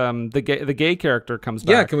 because the gay character comes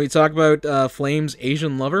back. Yeah, can we talk about Flame's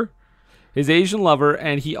Asian lover? His Asian lover,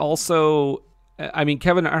 and he also... I mean,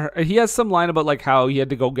 Kevin Hart, he has some line about like how he had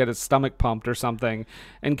to go get his stomach pumped or something,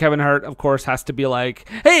 and Kevin Hart, of course, has to be like,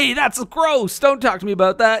 "Hey, that's gross! Don't talk to me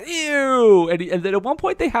about that! Ew!" And then at one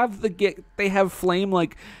point they have Flame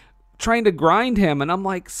like trying to grind him, and I'm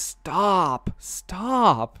like, "Stop!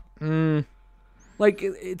 Like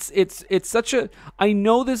it's such a. I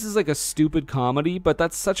know this is like a stupid comedy, but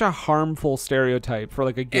that's such a harmful stereotype for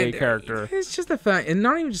like a gay character. It's just the fact, and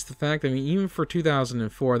not even just the fact. I mean, even for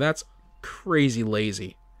 2004, that's crazy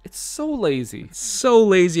lazy. It's so lazy. So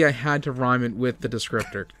lazy I had to rhyme it with the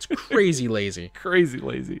descriptor. It's crazy lazy. Crazy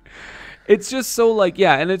lazy. It's just so like,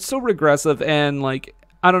 yeah, and it's so regressive, and like,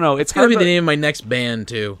 I don't know. It's gonna be the name of my next band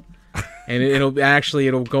too. And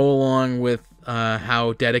it'll go along with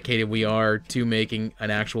how dedicated we are to making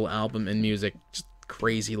an actual album and music. Just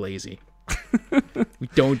crazy lazy. We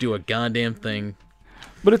don't do a goddamn thing.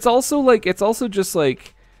 But it's also just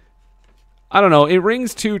like, I don't know. It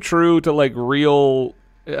rings too true to like real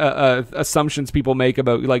assumptions people make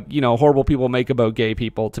about, like, you know, horrible people make about gay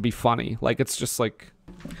people to be funny. Like, it's just like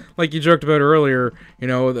you joked about earlier. You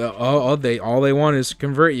know, all they want is to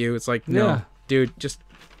convert you. It's like, no, dude, just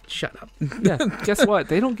shut up. Yeah. Guess what?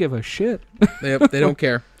 They don't give a shit. They don't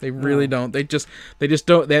care. They really don't. They just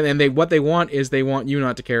don't. And what they want is they want you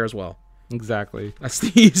not to care as well. Exactly. That's the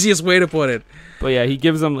easiest way to put it. But yeah, he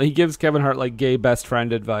gives Kevin Hart like gay best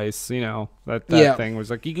friend advice. You know, that thing was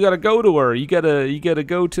like, you gotta go to her. You gotta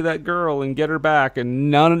go to that girl and get her back. And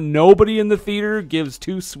nobody in the theater gives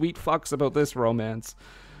two sweet fucks about this romance.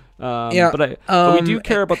 But we do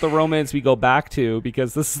care about the romance we go back to,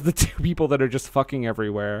 because this is the two people that are just fucking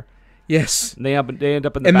everywhere. Yes, and they end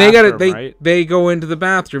up in the bathroom, right? They go into the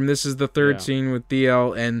bathroom. This is the third scene with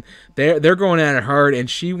DL, and they're going at it hard, and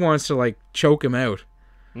she wants to like choke him out.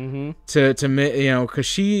 Mm-hmm. To you know, because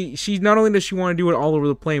she not only does she want to do it all over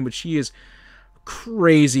the plane, but she is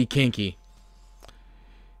crazy kinky.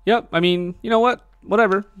 Yep. I mean, you know what?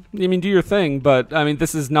 Whatever. I mean, do your thing, but I mean,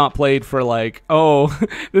 this is not played for like, oh,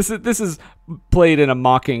 this is played in a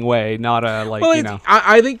mocking way, not a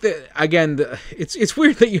I think that again, it's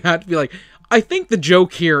weird that you have to be like, I think the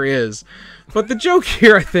joke here is, but the joke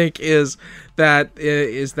here I think is that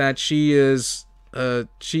she's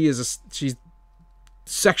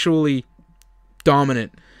sexually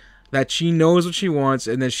dominant, that she knows what she wants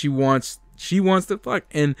and that she wants to fuck,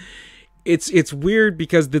 and it's weird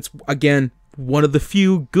because that's again one of the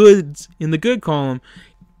few goods in the good column.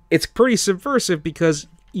 It's pretty subversive because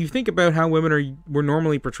you think about how women were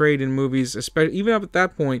normally portrayed in movies, especially even up at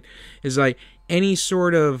that point, is like any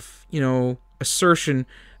sort of assertion.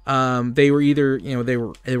 They were either they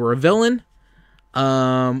were a villain,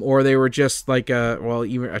 or they were just like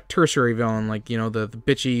even a tertiary villain, like the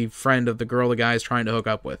bitchy friend of the girl the guy's trying to hook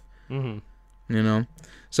up with. Mm-hmm.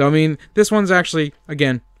 So I mean, this one's actually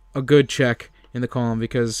again a good check in the column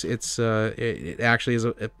because it actually is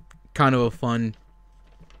a kind of a fun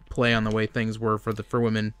play on the way things were for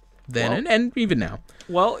women then and even now.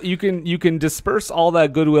 Well, you can disperse all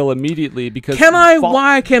that goodwill immediately because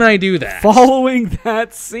why can I do that? Following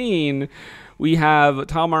that scene, we have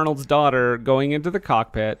Tom Arnold's daughter going into the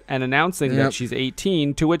cockpit and announcing that she's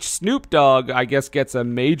 18, to which Snoop Dogg, I guess, gets a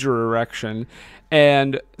major erection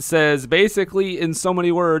and says basically in so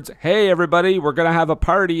many words, "Hey everybody, we're gonna have a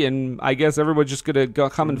party, and I guess everyone's just gonna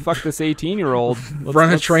come and fuck this 18-year-old.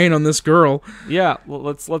 Run a train on this girl." Yeah,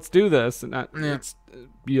 let's do this. And it's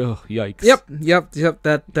yikes. Yep.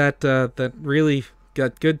 That really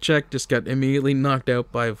got good check. Just got immediately knocked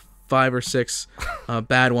out by 5 or 6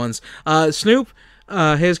 bad ones. Snoop,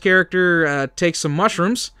 his character takes some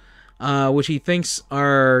mushrooms, which he thinks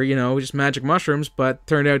are just magic mushrooms, but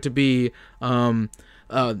turned out to be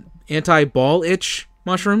anti-ball itch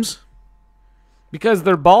mushrooms. Because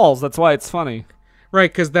they're balls. That's why it's funny.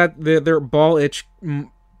 Right, because they're ball itch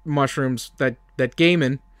mushrooms that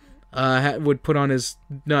Gaiman would put on his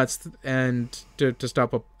nuts and to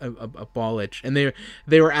stop a ball itch, and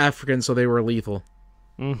they were African, so they were lethal.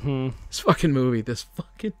 Mm-hmm. This fucking movie.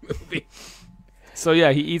 So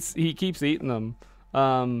yeah, he keeps eating them.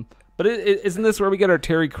 But isn't this where we get our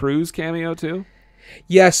Terry Crews cameo too?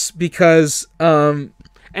 Yes, because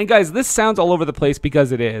and guys, this sounds all over the place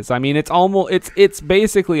because it is. I mean, it's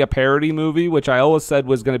basically a parody movie, which I always said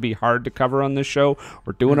was going to be hard to cover on this show.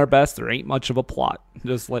 We're doing our best. There ain't much of a plot.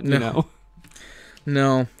 Just letting you know.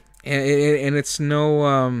 No, and it's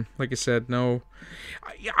no like I said, no.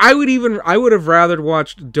 I would have rather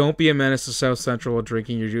watched "Don't Be a Menace to South Central" while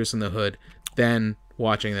drinking your juice in the hood than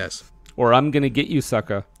watching this. Or "I'm Gonna Get You,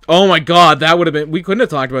 Sucker." Oh my God, that would have been. We couldn't have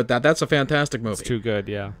talked about that. That's a fantastic movie. It's too good,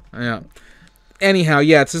 yeah. Yeah. Anyhow,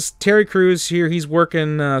 it's this Terry Crews here. He's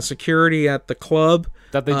working security at the club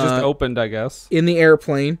that they just opened, I guess, in the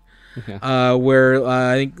airplane, where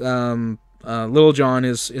I think Little John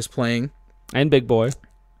is playing, and Big Boy.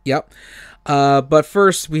 Yep. But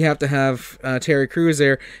first we have to have Terry Crews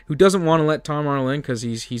there, who doesn't want to let Tom Arnold in because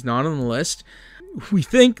he's not on the list. We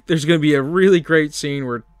think there's going to be a really great scene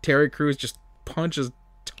where Terry Crews just punches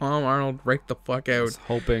Tom Arnold right the fuck out. I was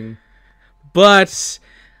hoping. But,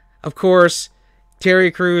 of course,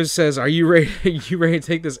 Terry Crews says, "Are you ready? You ready to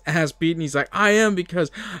take this ass beat?" And he's like, "I am,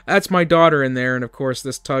 because that's my daughter in there." And of course,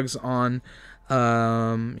 this tugs on,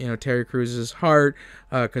 Terry Crews' heart,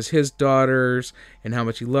 because his daughters and how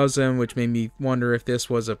much he loves them, which made me wonder if this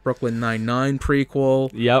was a Brooklyn Nine-Nine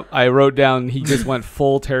prequel. Yep, I wrote down he just went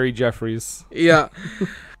full Terry Jeffries. Yeah,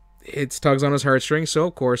 it tugs on his heartstrings, so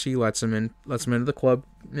of course he lets him into the club.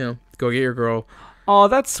 Go get your girl. Oh,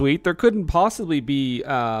 that's sweet. There couldn't possibly be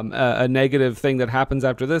a negative thing that happens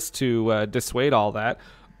after this to dissuade all that.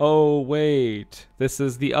 Oh, wait. This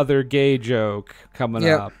is the other gay joke coming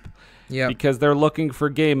up. Yeah. Because they're looking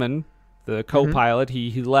for Gaiman, the co-pilot.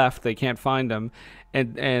 Mm-hmm. He left. They can't find him.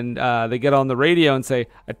 And they get on the radio and say,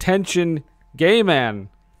 "Attention, gay man.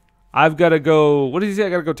 I've got to go." What does he say? I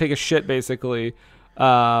got to go take a shit, basically.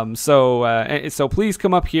 So please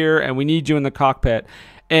come up here, and we need you in the cockpit.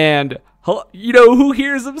 And who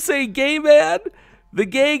hears him say "gay man"? The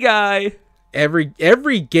gay guy.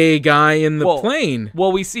 Every gay guy in the plane.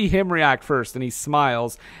 Well, we see him react first, and he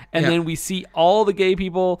smiles, and then we see all the gay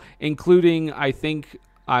people, including,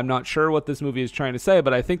 I'm not sure what this movie is trying to say,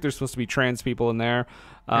 but I think there's supposed to be trans people in there,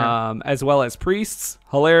 as well as priests.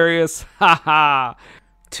 Hilarious. Ha ha.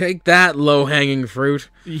 Take that, low-hanging fruit.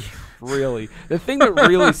 Really. The thing that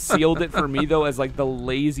really sealed it for me, though, as like the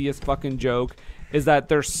laziest fucking joke, is that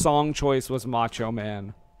their song choice was Macho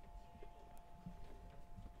Man.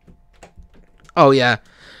 Oh, yeah.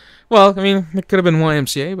 Well, I mean, it could have been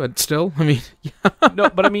YMCA, but still, I mean... No,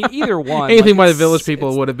 but I mean, either one. Anything by the Village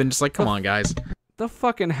People would have been just like, come on, guys. The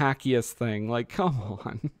fucking hackiest thing. Like, come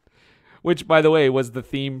on. which, by the way, was the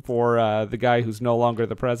theme for the guy who's no longer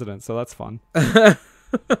the president. So that's fun.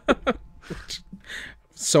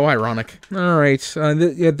 So ironic. All right.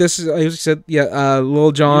 This is, I said,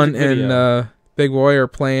 Lil Jon and Big Boy are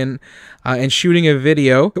playing and shooting a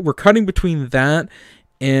video. We're cutting between that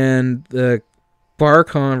and the bar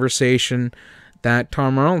conversation that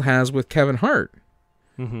Tom Arnold has with Kevin Hart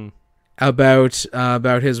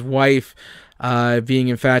about his wife being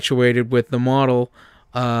infatuated with the model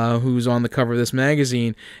who's on the cover of this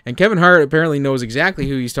magazine. And Kevin Hart apparently knows exactly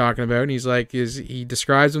who he's talking about. And he's like, he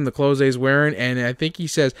describes him, the clothes that he's wearing, and I think he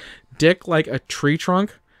says, "Dick like a tree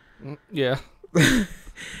trunk." Yeah.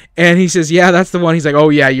 And he says, "Yeah, that's the one." He's like, "Oh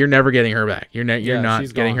yeah, you're never getting her back. You're not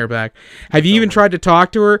getting her back. Have you even tried to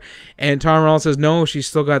talk to her?" And Tom Arnold says, "No, she's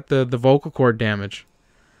still got the vocal cord damage."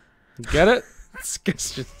 Get it?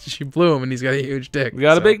 She blew him, and he's got a huge dick. We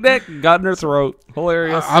got a big dick. Got in her throat.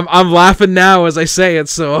 Hilarious. I'm laughing now as I say it.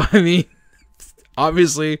 So I mean,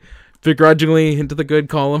 obviously, begrudgingly into the good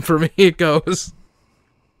column for me it goes.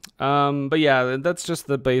 But yeah, that's just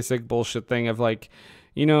the basic bullshit thing of like,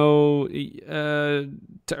 you know, he's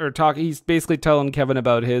basically telling Kevin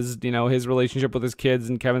about his, you know, his relationship with his kids,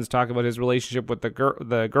 and Kevin's talking about his relationship with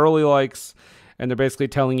the girl he likes, and they're basically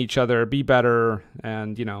telling each other, be better,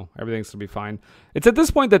 and, you know, everything's gonna be fine. It's at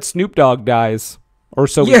this point that Snoop Dogg dies, or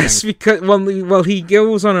so we think. Because well, he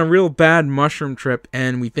goes on a real bad mushroom trip,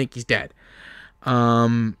 and we think he's dead.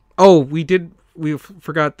 We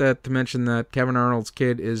forgot to mention that Kevin Arnold's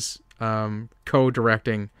kid is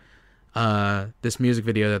co-directing this music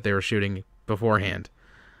video that they were shooting beforehand.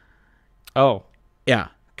 Oh, yeah,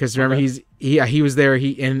 because remember he was there.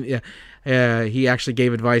 He actually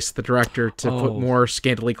gave advice to the director to put more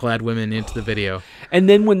scantily clad women into the video. And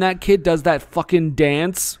then when that kid does that fucking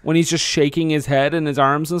dance, when he's just shaking his head and his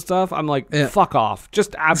arms and stuff, I'm like, fuck off.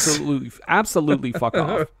 Just absolutely fuck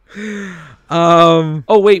off.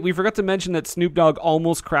 Oh, wait, we forgot to mention that Snoop Dogg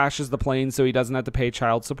almost crashes the plane so he doesn't have to pay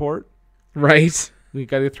child support. Right. We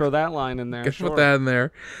got to throw that line in there. Put that in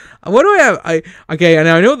there. What do I have? Okay, and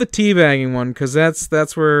I know the teabagging one, because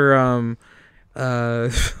that's where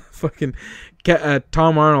fucking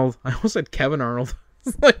Tom Arnold. I almost said Kevin Arnold.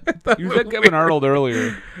 You said Kevin Arnold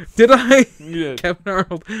earlier. Did I? You did. Kevin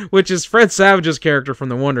Arnold, which is Fred Savage's character from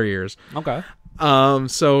the Wonder Years. Okay.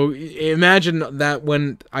 So imagine that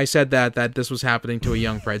when I said that this was happening to a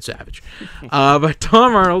young Fred Savage. But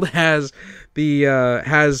Tom Arnold has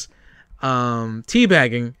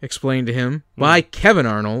teabagging explained to him by Kevin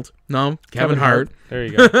Arnold. No, Kevin Hart. There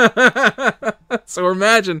you go. So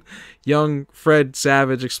imagine young Fred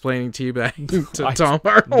Savage explaining teabagging to Tom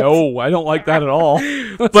Arnold. No, I don't like that at all.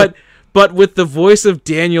 but with the voice of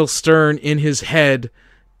Daniel Stern in his head,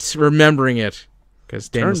 remembering it. Because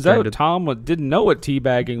turns out Tom didn't know what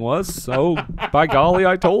teabagging was, so by golly,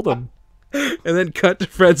 I told him. And then cut to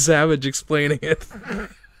Fred Savage explaining it.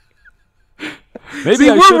 Maybe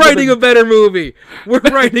we're writing a better movie. We're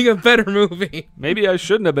writing a better movie. Maybe I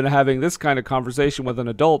shouldn't have been having this kind of conversation with an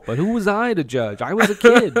adult, but who was I to judge? I was a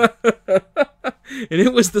kid. And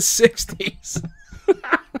it was the 60s.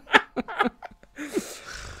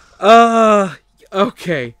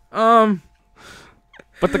 Okay.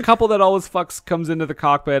 But the couple that always fucks comes into the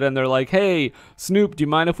cockpit and they're like, "Hey, Snoop, do you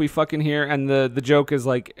mind if we fucking hear?" And the joke is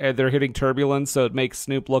like they're hitting turbulence, so it makes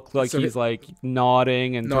Snoop look like he's like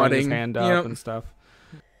nodding and throwing his hand up and stuff.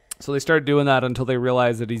 So they start doing that until they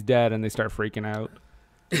realize that he's dead and they start freaking out.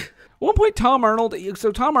 At one point, Tom Arnold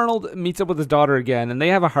meets up with his daughter again, and they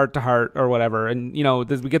have a heart-to-heart or whatever. And, you know,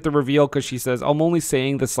 we get the reveal because she says, "I'm only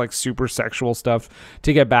saying this, like, super sexual stuff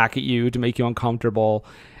to get back at you, to make you uncomfortable."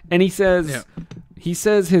 And he says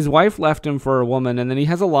his wife left him for a woman, and then he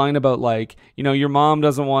has a line about, like, you know, your mom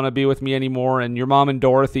doesn't want to be with me anymore, and your mom and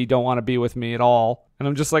Dorothy don't want to be with me at all. And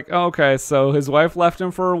I'm just like, oh, okay, so his wife left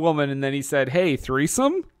him for a woman, and then he said, "Hey,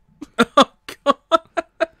 threesome?" Oh, God.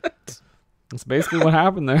 That's basically what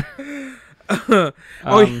happened there.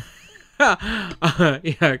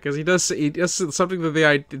 Yeah, because he does something to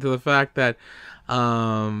the fact that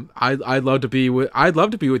I'd love to be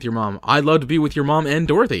with your mom. I'd love to be with your mom and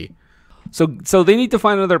Dorothy. So they need to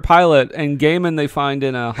find another pilot, and Gaiman they find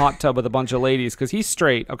in a hot tub with a bunch of ladies because he's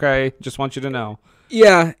straight. Okay, just want you to know.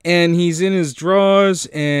 Yeah, and he's in his drawers,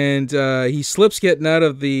 and he slips getting out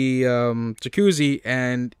of the jacuzzi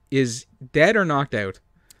and is dead or knocked out.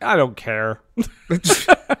 I don't care.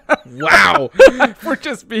 Wow. We're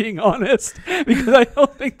just being honest because I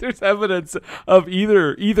don't think there's evidence of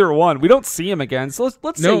either one. We don't see him again, so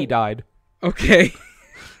let's say he died. Okay.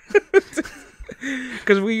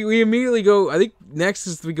 Because we immediately go, I think next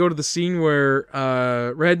is we go to the scene where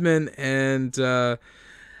Redman and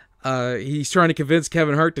he's trying to convince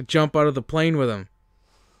Kevin Hart to jump out of the plane with him.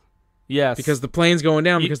 Yes. Because the plane's going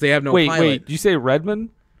down because they have no pilot. Wait, did you say Redman?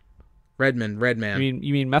 Red Man.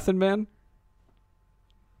 You mean Method Man?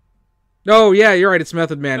 Oh, yeah, you're right. It's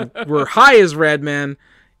Method Man. We're high as Red Man,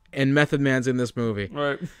 and Method Man's in this movie.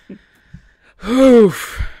 Right.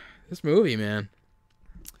 Oof. This movie, man.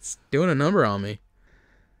 It's doing a number on me.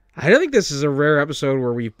 I don't think this is a rare episode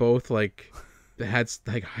where we both,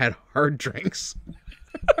 had hard drinks.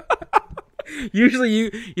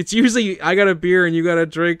 Usually I got a beer and you got a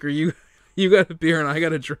drink, or you got a beer and I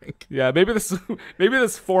got a drink. Yeah, maybe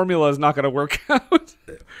this formula is not going to work out.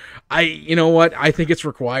 You know what? I think it's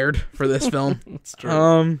required for this film. It's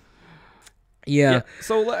true. Yeah.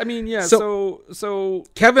 So I mean, yeah. So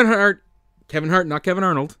Kevin Hart, not Kevin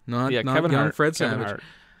Arnold, not Kevin young Hart, Fred Kevin Savage.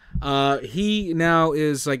 Hart. He now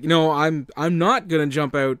is like, no, I'm not gonna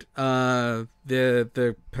jump out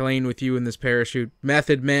the plane with you in this parachute,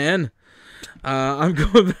 Method Man. I'm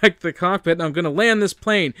going back to the cockpit and I'm gonna land this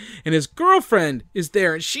plane. And his girlfriend is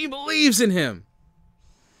there and she believes in him.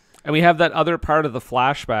 And we have that other part of the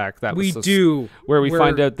flashback that where we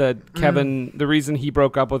find out that Kevin, the reason he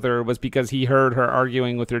broke up with her was because he heard her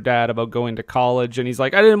arguing with her dad about going to college, and he's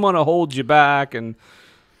like, I didn't want to hold you back, and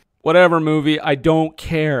whatever, movie, I don't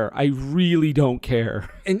care. I really don't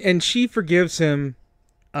care. And she forgives him.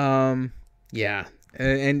 Yeah.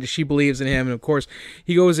 And she believes in him, and of course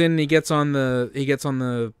he goes in and he gets on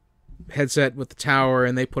the headset with the tower,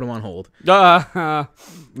 and they put him on hold.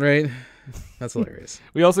 Right? That's hilarious.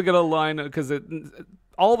 We also get a line because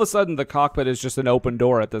all of a sudden the cockpit is just an open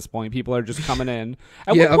door at this point. People are just coming in.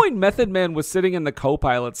 At one point, Method Man was sitting in the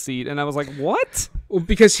co-pilot seat, and I was like, "What?" Well,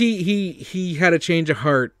 because he had a change of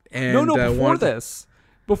heart. And before this,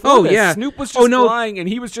 Snoop was just flying, and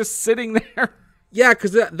he was just sitting there. Yeah,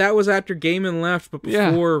 because that was after Gaiman left, but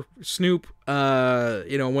before Snoop, went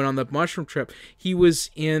on the mushroom trip, he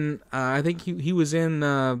was in. I think he was in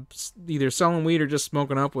either selling weed or just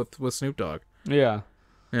smoking up with Snoop Dogg. Yeah.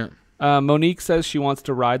 Monique says she wants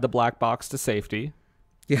to ride the black box to safety.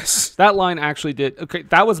 Yes, that line actually did. Okay,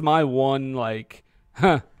 that was my one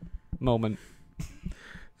moment.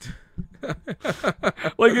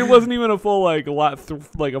 It wasn't even a full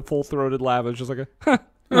a full throated laugh. It was just like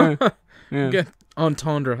a. Yeah.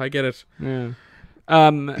 Entendre, I get it. Yeah.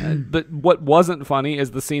 But what wasn't funny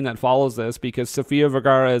is the scene that follows this, because Sofia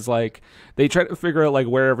Vergara is like, they try to figure out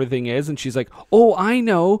where everything is, and she's like, oh, I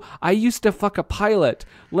know, I used to fuck a pilot.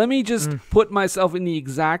 Let me just put myself in the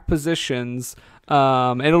exact positions.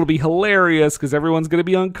 And it'll be hilarious because everyone's going to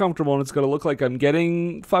be uncomfortable, and it's going to look like I'm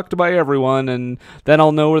getting fucked by everyone, and then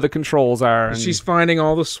I'll know where the controls are. And she's finding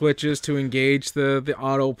all the switches to engage the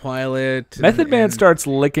autopilot. Method Man starts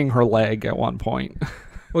licking her leg at one point.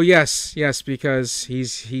 Well, yes, because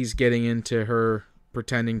he's getting into her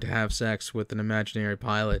pretending to have sex with an imaginary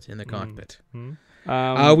pilot in the cockpit.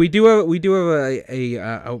 We do have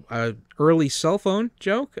a early cell phone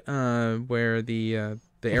joke where the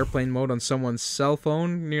airplane mode on someone's cell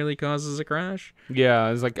phone nearly causes a crash. Yeah,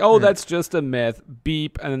 it's like, that's just a myth.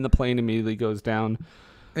 Beep, and then the plane immediately goes down.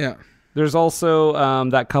 Yeah. There's also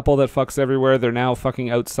that couple that fucks everywhere. They're now fucking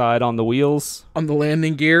outside on the wheels. On the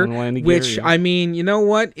landing gear. I mean, you know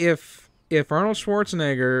what? If Arnold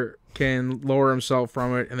Schwarzenegger can lower himself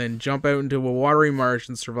from it and then jump out into a watery marsh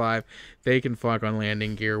and survive, they can fuck on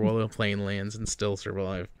landing gear while the plane lands and still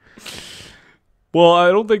survive. Well, I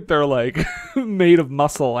don't think they're made of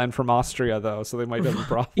muscle and from Austria, though, so they might have a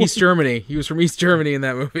problem. East Germany. He was from East Germany in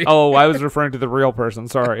that movie. Oh, I was referring to the real person.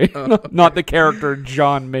 Sorry. Not the character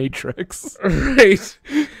John Matrix. Right.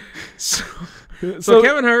 So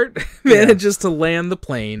Kevin Hart manages to land the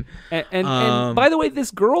plane. And by the way,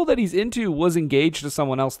 this girl that he's into was engaged to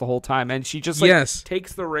someone else the whole time, and she just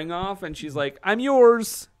takes the ring off, and she's like, I'm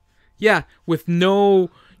yours. Yeah, with no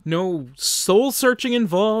soul searching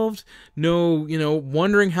involved, no,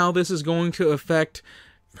 wondering how this is going to affect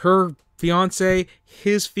her fiance,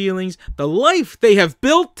 his feelings, the life they have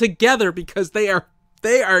built together, because they are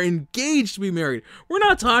engaged to be married. We're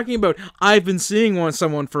not talking about I've been seeing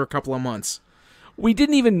someone for a couple of months. We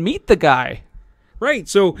didn't even meet the guy. Right.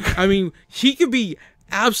 So, I mean, he could be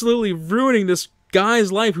absolutely ruining this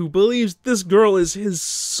guy's life who believes this girl is his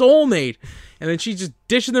soulmate. And then she's just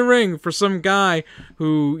dishing the ring for some guy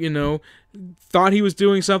who, thought he was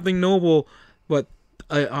doing something noble,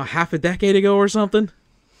 a half a decade ago or something?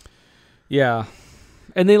 Yeah.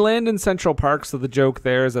 And they land in Central Park, so the joke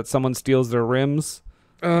there is that someone steals their rims.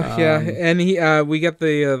 Yeah, and we get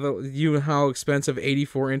the how expensive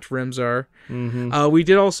 84-inch rims are. Mm-hmm. We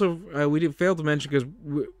did fail to mention, because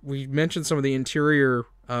we mentioned some of the interior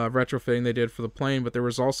retrofitting they did for the plane, but there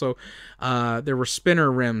was also there were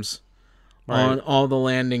spinner rims on all the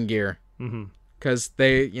landing gear because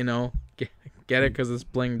they, you know, get it because it's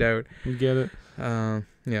blinged out. You get it.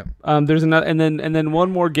 Yeah. There's another, and then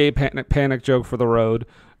one more gay panic joke for the road,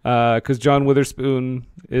 because John Witherspoon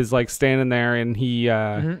is like standing there and he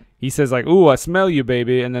says like, "Ooh, I smell you,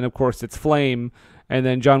 baby," and then of course it's Flame, and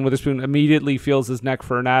then John Witherspoon immediately feels his neck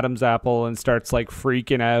for an Adam's apple and starts like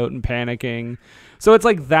freaking out and panicking. So it's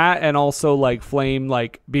like that, and also like Flame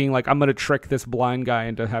like being like, "I'm gonna trick this blind guy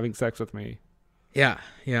into having sex with me." Yeah.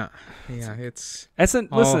 It's SNL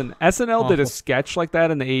awful. did a sketch like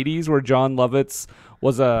that in the 80s where John Lovitz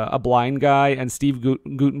was a blind guy and Steve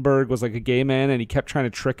Guttenberg was like a gay man, and he kept trying to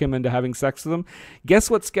trick him into having sex with him. Guess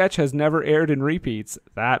what sketch has never aired in repeats?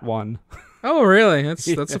 That one. Oh, really?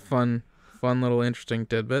 That's a fun little interesting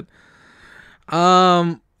tidbit.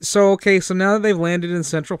 So now that they've landed in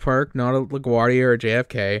Central Park, not at LaGuardia or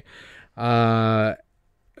JFK,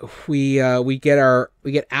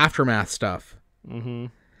 we get aftermath stuff. Mm-hmm.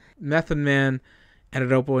 Method Man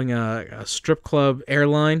ended up opening a strip club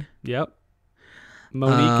airline. Yep.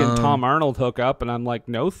 Monique and Tom Arnold hook up, and I'm like,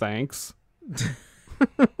 no thanks.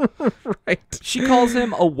 Right. She calls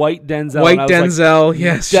him a white Denzel. White Denzel, like,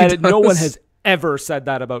 yes. No one has ever said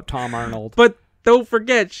that about Tom Arnold. But don't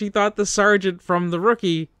forget, she thought the sergeant from The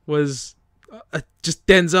Rookie was just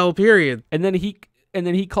Denzel, period. And then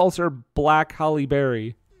he calls her Black Halle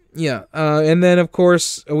Berry. Yeah, and then of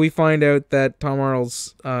course we find out that Tom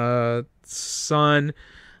Arnold's son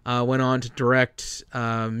went on to direct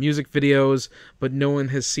music videos, but no one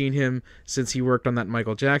has seen him since he worked on that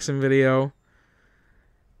Michael Jackson video.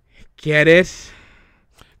 Get it?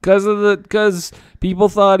 Because people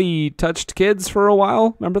thought he touched kids for a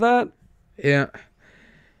while. Remember that? Yeah.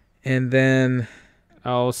 And then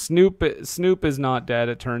Snoop is not dead,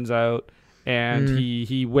 it turns out. And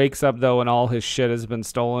he wakes up though, and all his shit has been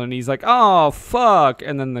stolen. And he's like, "Oh fuck!"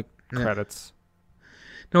 And then the credits.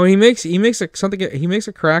 No, he makes a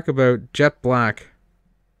crack about Jet Black.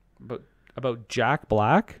 About Jack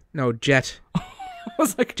Black? No, Jet. I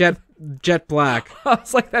was like Jet Black. I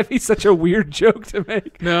was like, that'd be such a weird joke to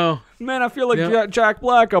make. No, man, I feel like Jack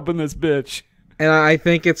Black up in this bitch. And I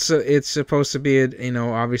think it's supposed to be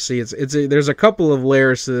obviously there's a couple of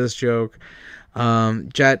layers to this joke.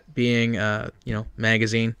 Jet being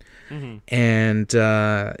magazine, and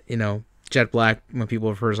Jet Black, when people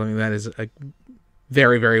refer to something that is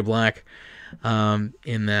very, very black,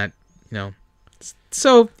 in that,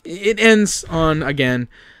 so it ends on again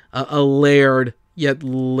a layered yet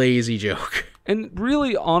lazy joke, and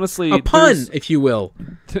really honestly a pun, if you will.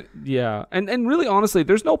 Yeah, and really honestly,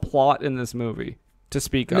 there's no plot in this movie to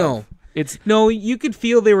speak of. No, you could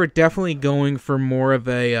feel they were definitely going for more of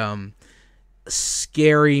a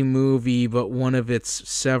scary movie, but one of its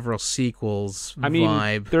several sequels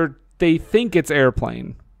vibe. They think it's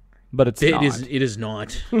Airplane, but it's not. It is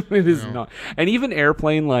not. It is not. And even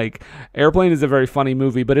Airplane is a very funny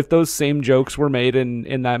movie, but if those same jokes were made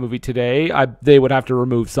in that movie today, they would have to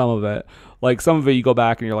remove some of it. Like some of it you go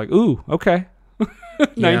back and you're like, ooh, okay.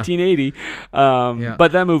 1980.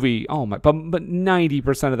 But that movie, but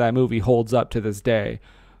 90% of that movie holds up to this day.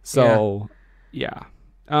 So yeah.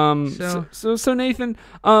 So Nathan,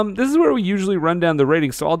 this is where we usually run down the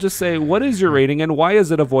ratings. So I'll just say, what is your rating, and why is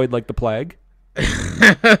it Avoid Like the Plague?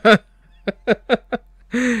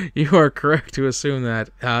 You are correct to assume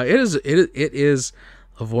that it is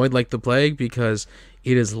Avoid Like the Plague because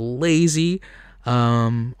it is lazy,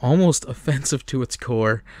 almost offensive to its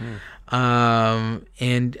core,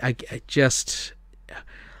 and I just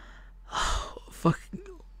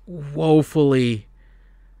woefully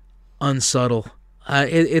unsubtle.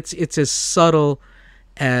 It's as subtle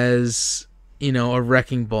as a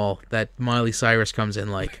wrecking ball that Miley Cyrus comes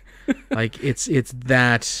in like it's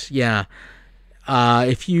that. Yeah.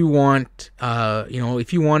 If you want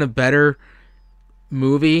a better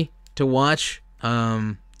movie to watch,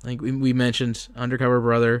 like we mentioned, Undercover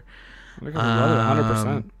Brother.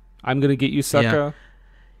 100%. I'm gonna get you, sucker. Yeah.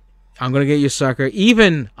 I'm gonna get you, sucker.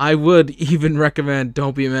 I would even recommend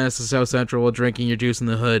Don't Be a Menace to South Central while drinking your juice in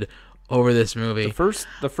the hood over this movie.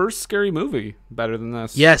 The first scary movie better than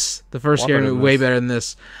this. Yes, the first scary movie way better than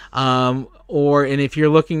this. And if you're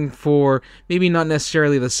looking for maybe not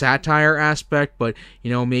necessarily the satire aspect, but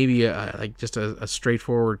maybe just a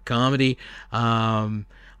straightforward comedy.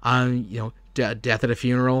 Death at a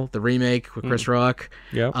Funeral, the remake with Chris Rock.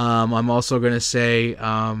 Yeah. I'm also gonna say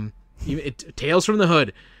Tales from the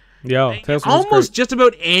Hood. Yeah, almost just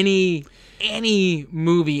about any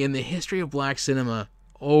movie in the history of black cinema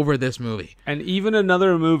over this movie. And even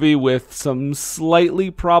another movie with some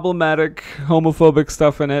slightly problematic homophobic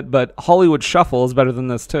stuff in it, but Hollywood Shuffle is better than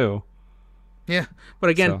this too. Yeah, but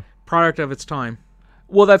again, product of its time.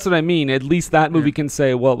 Well, that's what I mean. At least that movie can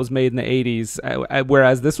say, well, it was made in the 80s,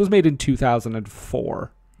 whereas this was made in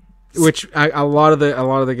 2004. Which a lot of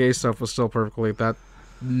the gay stuff was still perfectly that.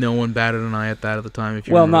 No one batted an eye at that at the time. If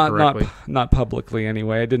you remember correctly. not publicly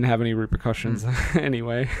anyway. It didn't have any repercussions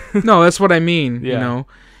anyway. No, that's what I mean. Yeah. You know,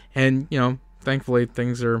 and thankfully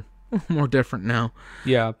things are more different now.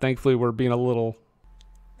 Yeah, thankfully we're being a little.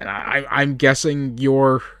 And I'm guessing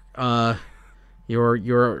your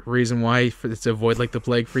reason why it's to avoid like the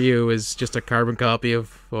plague for you is just a carbon copy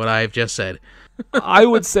of what I've just said. I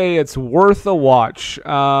would say it's worth a watch.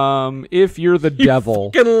 If you're the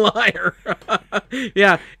devil. Fucking liar.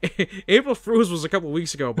 Yeah, April Fools was a couple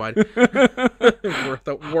weeks ago, bud.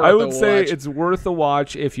 I would say it's worth a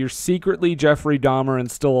watch if you're secretly Jeffrey Dahmer and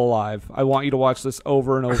still alive. I want you to watch this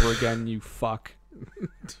over and over again, you fuck.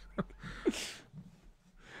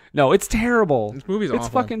 No, it's terrible. This movie's awful.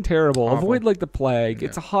 It's fucking terrible. Awful. Avoid like the plague. Yeah.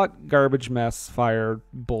 It's a hot garbage mess, fire,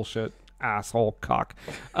 bullshit. Asshole cock.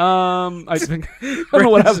 I think I don't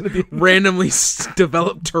know what happened to the randomly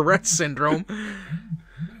developed Tourette's syndrome.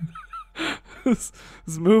 this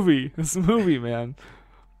movie, man.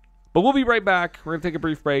 But we'll be right back. We're gonna take a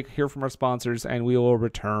brief break, hear from our sponsors, and we will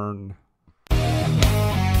return. What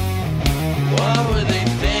were they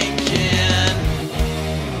thinking?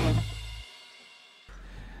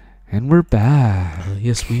 And we're back.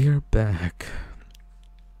 Yes, we are back.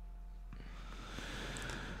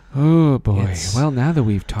 Oh boy. Well, now that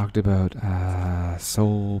we've talked about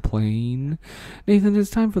Soul Plane, Nathan, it's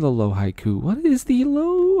time for the low haiku. What is the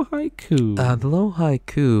low haiku? The low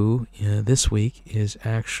haiku this week is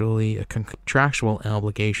actually a contractual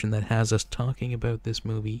obligation that has us talking about this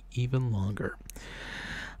movie even longer.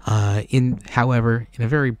 However, in a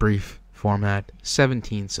very brief format,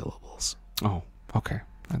 17 syllables. Oh, okay.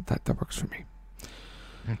 That works for me.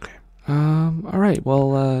 Okay. All right.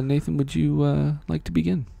 Well, Nathan, would you like to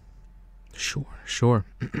begin? Sure.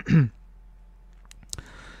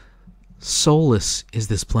 Soulless is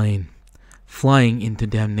this plane, flying into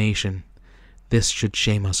damnation. This should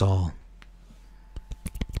shame us all.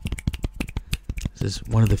 This is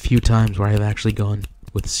one of the few times where I've actually gone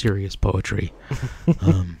with serious poetry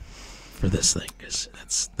for this thing, because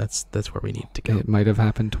that's where we need to go. It might have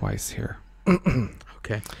happened twice here.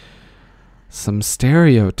 Okay. Some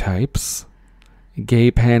stereotypes. Gay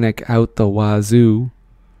panic out the wazoo.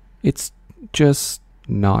 It's just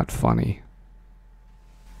not funny.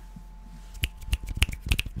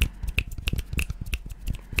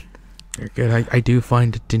 You're good. I do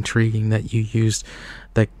find it intriguing that you used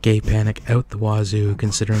the gay panic out the wazoo,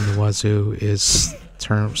 considering the wazoo is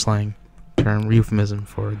slang euphemism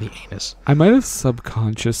for the anus. I might have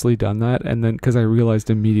subconsciously done that, and then because I realized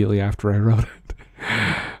immediately after I wrote it.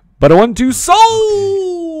 But I want to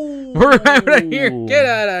soul. We're out of here. Get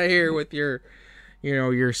out of here with your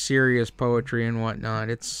serious poetry and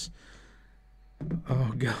whatnot. It's,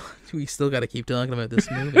 oh god, we still got to keep talking about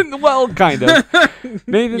this movie. Well, kind of.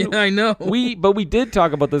 Nathan, yeah, I know. We did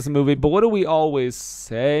talk about this movie. But what do we always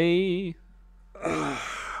say?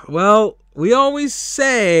 Well, we always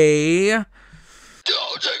say,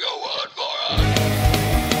 don't take a word for it.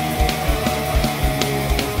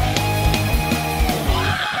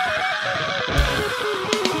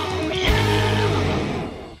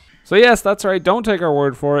 So yes, that's right. Don't take our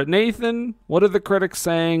word for it. Nathan, what are the critics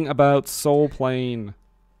saying about Soul Plane?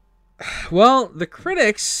 Well, the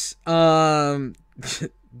critics gave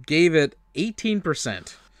it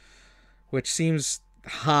 18%, which seems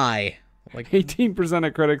high. Like 18%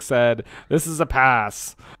 of critics said this is a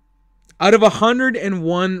pass. Out of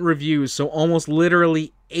 101 reviews, so almost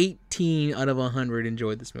literally 18 out of 100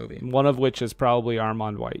 enjoyed this movie. One of which is probably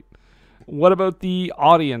Armand White. What about the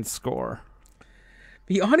audience score?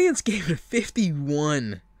 The audience gave it a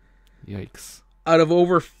 51. Yikes. Out of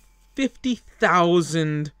over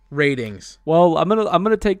 50,000 ratings. Well, I'm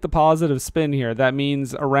gonna take the positive spin here. That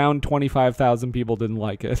means around 25,000 people didn't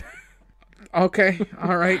like it. Okay.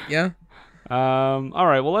 All right. Yeah. All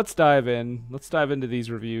right. Well, let's dive in. Let's dive into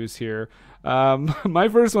these reviews here. My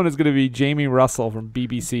first one is going to be Jamie Russell from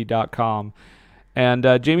BBC.com. And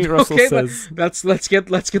Jamie Russell says, let's get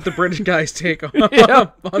the British guy's take on,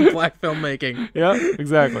 on black filmmaking. Yeah,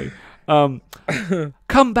 exactly.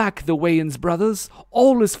 Come back, the Wayans brothers.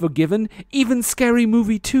 All is forgiven, even Scary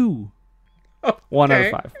Movie 2. Okay. 1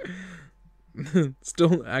 out of 5.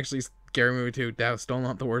 Still, actually, Scary Movie 2. That was still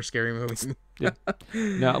not the worst Scary Movie. Yeah.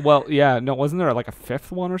 No, well, yeah, no, wasn't there like a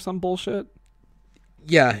fifth one or some bullshit?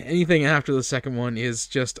 Yeah, anything after the second one is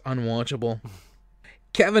just unwatchable.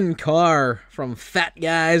 Kevin Carr from Fat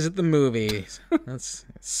Guys at the Movies. That's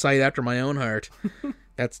a site after my own heart.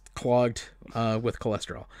 That's clogged with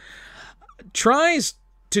cholesterol. Tries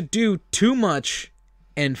to do too much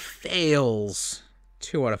and fails.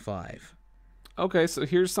 2 out of 5. Okay, so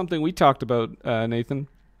here's something we talked about, Nathan.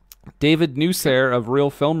 David Newsair of Real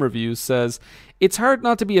Film Reviews says, it's hard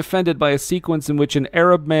not to be offended by a sequence in which an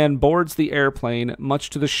Arab man boards the airplane, much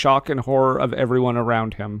to the shock and horror of everyone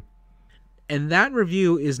around him. And that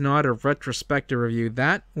review is not a retrospective review.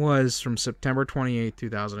 That was from September 28,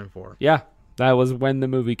 2004. Yeah, that was when the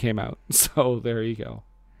movie came out. So there you go.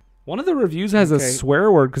 One of the reviews has a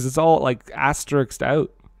swear word because it's all like asterisked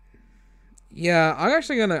out. Yeah,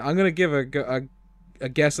 I'm gonna give a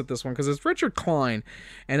guess at this one because it's Richard Klein,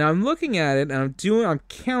 and I'm looking at it and I'm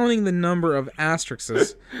counting the number of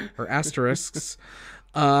asterisks or asterisks,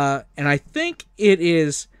 and I think it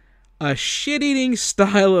is a shit-eating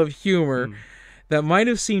style of humor that might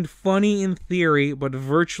have seemed funny in theory, but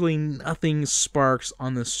virtually nothing sparks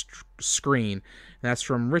on the screen. And that's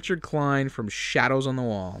from Richard Klein from Shadows on the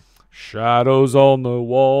Wall. Shadows on the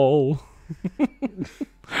wall.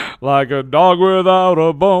 Like a dog without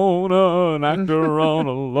a bone, an actor on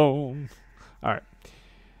alone. All right.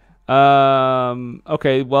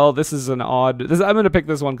 Okay, well, this is an odd... I'm going to pick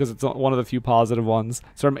this one because it's one of the few positive ones.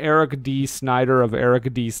 It's from Eric D. Snyder of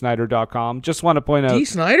ericdsnyder.com. Just want to point out... D.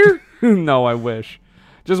 Snyder? No, I wish.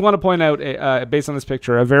 Just want to point out, based on this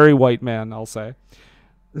picture, a very white man, I'll say.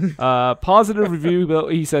 Positive review,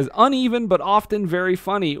 he says, uneven but often very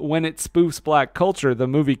funny. When it spoofs black culture, the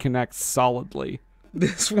movie connects solidly.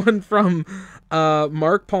 This one from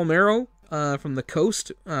Mark Palmero from the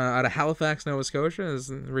coast out of Halifax, Nova Scotia is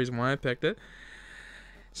the reason why I picked it.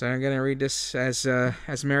 So I'm going to read this as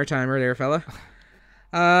maritimer there, fella.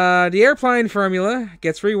 The airplane formula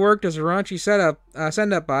gets reworked as a raunchy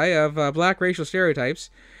send-up by of black racial stereotypes,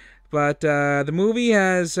 but the movie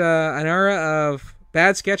has an aura of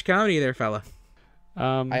bad sketch comedy there, fella.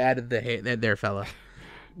 I added the there, fella.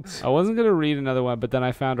 I wasn't gonna read another one, but then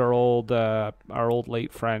I found our old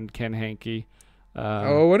late friend Ken Hankey.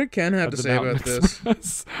 What did Ken have to say about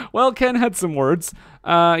this? Well, Ken had some words.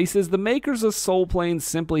 He says the makers of Soul Plane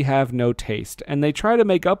simply have no taste, and they try to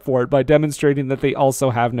make up for it by demonstrating that they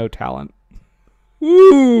also have no talent.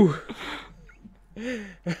 Woo!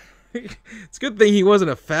 It's a good thing he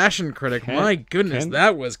wasn't a fashion critic. My goodness,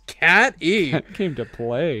 that was cat-y. Ken came to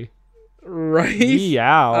play. Right?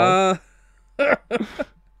 Meow.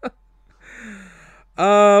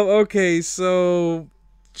 Okay, so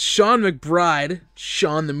Sean McBride,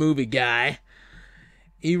 Sean the movie guy,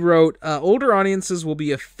 he wrote, older audiences will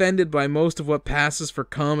be offended by most of what passes for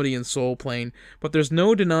comedy in Soul Plane, but there's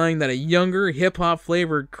no denying that a younger, hip-hop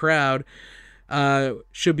flavored crowd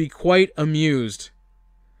should be quite amused.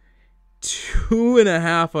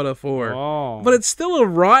 2.5 out of 4. Oh. But it's still a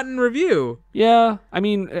rotten review. Yeah, I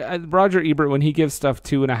mean, Roger Ebert, when he gives stuff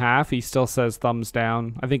 2.5, he still says thumbs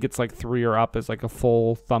down. I think it's like 3 or up is like a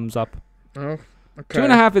full thumbs up. Oh, okay.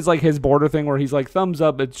 2.5 is like his border thing where he's like thumbs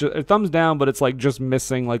up, it's just, thumbs down, but it's like just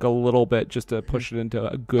missing like a little bit just to push it into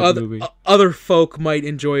a good movie. Other folk might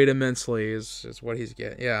enjoy it immensely is what he's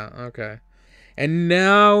getting. Yeah, okay. And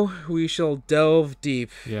now we shall delve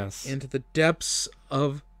deep into the depths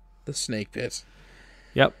of the snake pit.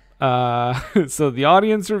 Yep. So the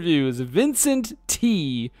audience review is Vincent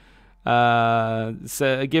T. Gives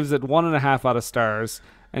it 1.5 out of stars,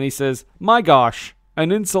 and he says, "My gosh,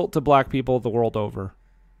 an insult to black people the world over."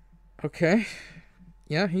 Okay.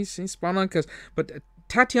 Yeah, he's spot on. But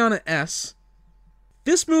Tatiana S.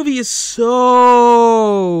 This movie is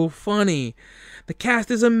so funny. The cast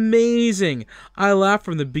is amazing. I laughed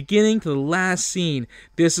from the beginning to the last scene.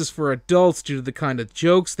 This is for adults due to the kind of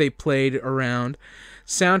jokes they played around.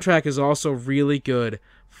 Soundtrack is also really good.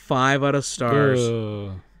 5 out of stars.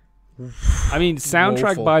 I mean,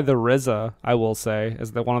 soundtrack Woeful. by the RZA, I will say,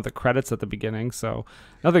 is one of the credits at the beginning. So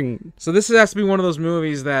nothing. So this has to be one of those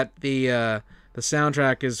movies that the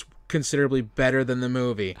soundtrack is considerably better than the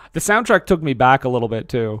movie. The soundtrack took me back a little bit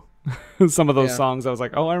too. Some of those songs, I was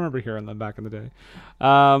like, oh, I remember hearing them back in the day.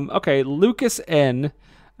 Okay, Lucas N.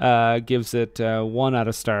 Gives it 1 out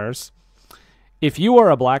of stars. If you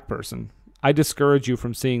are a black person, I discourage you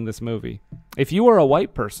from seeing this movie. If you are a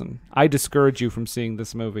white person, I discourage you from seeing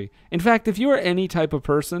this movie. In fact, if you are any type of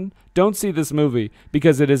person, don't see this movie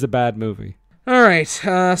because it is a bad movie. All right,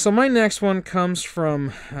 so my next one comes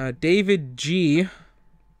from David G.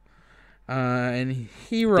 And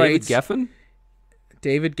he writes...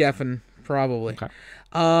 David Geffen, probably.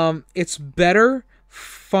 Okay. It's better,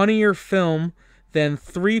 funnier film than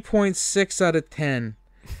 3.6 out of 10.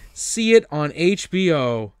 See it on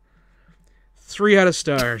HBO. 3 out of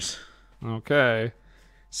stars. Okay.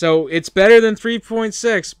 So it's better than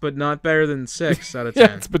 3.6, but not better than 6 out of 10.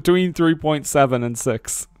 Yeah, it's between 3.7 and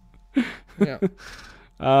 6. Yeah.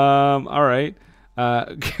 All right.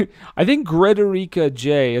 I think Grederica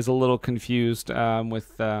J is a little confused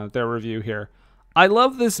with their review here. I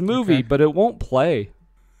love this movie, but it won't play.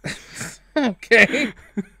 Okay.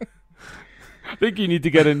 I think you need to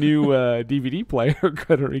get a new DVD player,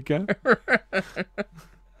 Grederica.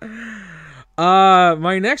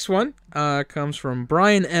 My next one comes from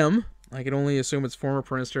Brian M. I can only assume it's former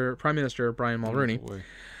Prime Minister Brian Mulroney. Oh, boy.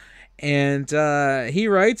 And he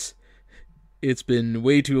writes, "It's been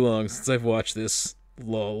way too long since I've watched this.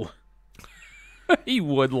 Lol." He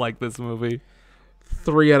would like this movie.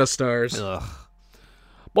 3 out of stars. Ugh.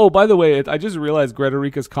 Oh, by the way, I just realized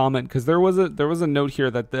Grederica's comment, because there was a note here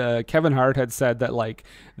that Kevin Hart had said that like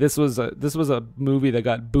this was a movie that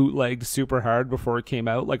got bootlegged super hard before it came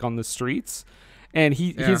out, like on the streets, and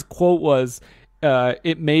his quote was,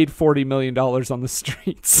 "It made $40 million on the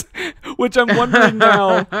streets," which I'm wondering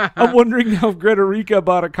now. I'm wondering now if Grederica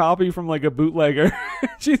bought a copy from like a bootlegger.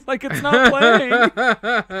 She's like, "It's not playing."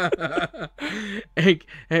 Hey,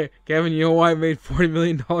 Kevin, you know why I made $40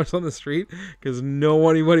 million on the street? Because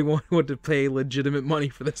nobody wanted to pay legitimate money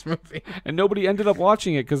for this movie, and nobody ended up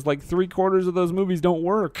watching it because like 3/4 of those movies don't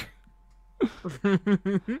work.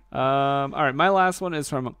 All right, my last one is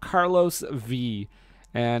from Carlos V.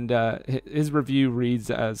 And his review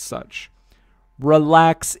reads as such: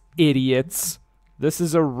 "Relax, idiots. This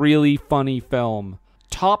is a really funny film.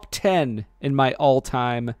 Top 10 in my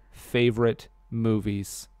all-time favorite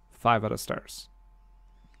movies. 5 out of stars."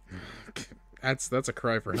 That's a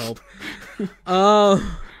cry for help. My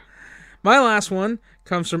last one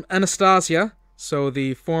comes from Anastasia, so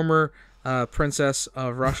the former princess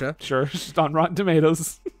of Russia. Sure, she's on Rotten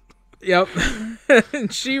Tomatoes. Yep.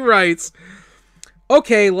 And she writes,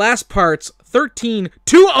 "Okay, last parts, 13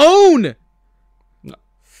 to own." No.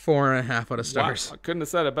 4.5 out of stars. Wow, I couldn't have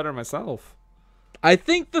said it better myself. I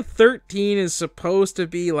think the 13 is supposed to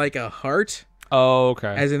be like a heart, Oh,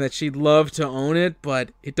 okay. as in that she'd love to own it,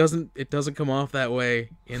 but it doesn't come off that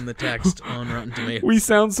way in the text on Rotten Tomatoes. We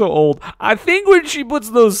sound so old. I think when she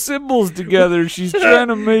puts those symbols together, she's trying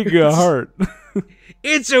to make a heart.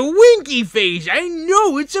 It's a winky face. I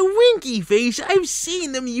know it's a winky face. I've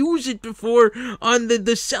seen them use it before on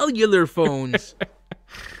the cellular phones.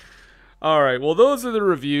 All right. Well, those are the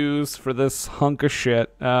reviews for this hunk of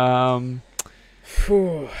shit. So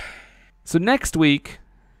next week,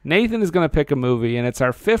 Nathan is going to pick a movie, and it's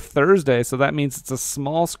our 5th Thursday, so that means it's a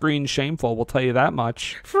small screen shameful. We'll tell you that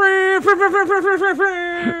much.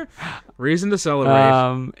 Reason to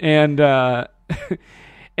celebrate.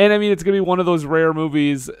 And I mean, it's going to be one of those rare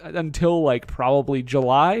movies until like probably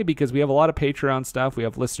July, because we have a lot of Patreon stuff. We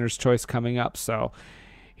have Listener's Choice coming up. So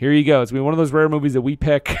here you go. It's going to be one of those rare movies that we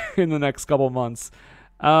pick in the next couple months.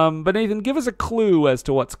 But Nathan, give us a clue as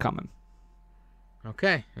to what's coming.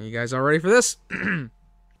 Okay. Are you guys all ready for this?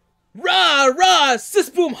 Rah, rah, sis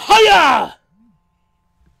boom, hiya!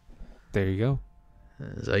 There you go.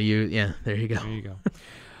 So yeah, there you go. There you go.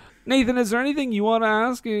 Nathan, is there anything you want to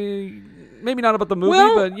ask? Maybe not about the movie,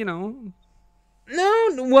 but, you know.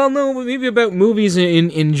 No, but maybe about movies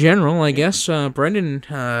in general, I guess. Brendan,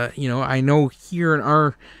 I know here in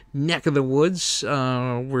our neck of the woods,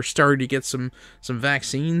 we're starting to get some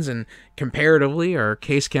vaccines, and comparatively, our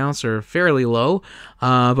case counts are fairly low.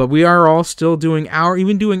 But we are all still doing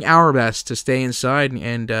our best to stay inside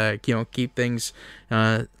and keep things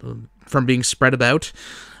from being spread about.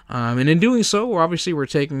 And in doing so, we're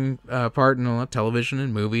taking part in a lot of television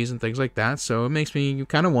and movies and things like that. So it makes me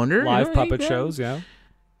kind of wonder. Live puppet shows, yeah.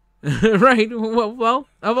 Right. Well,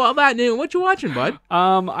 about that, what you watching, bud?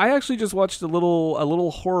 I actually just watched a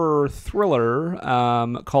little horror thriller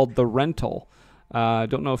called The Rental.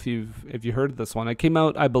 Don't know if you heard of this one. It came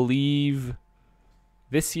out, I believe,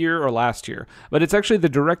 this year or last year. But it's actually the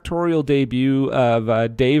directorial debut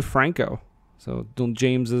of Dave Franco. So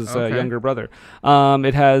James's younger brother.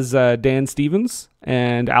 It has Dan Stevens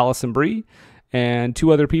and Alison Brie and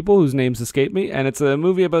 2 other people whose names escape me. And it's a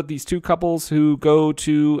movie about these 2 couples who go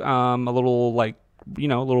to a little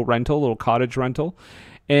little cottage rental,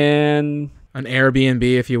 and an Airbnb,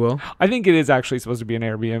 if you will. I think it is actually supposed to be an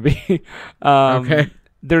Airbnb. Okay.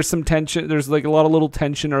 There's some tension. There's like a lot of little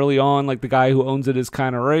tension early on. Like the guy who owns it is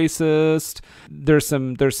kind of racist. There's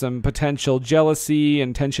some potential jealousy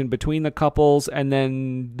and tension between the couples, and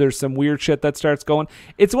then there's some weird shit that starts going.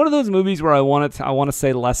 It's one of those movies where I want to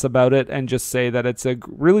say less about it and just say that it's a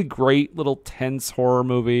really great little tense horror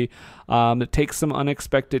movie. It takes some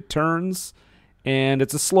unexpected turns, and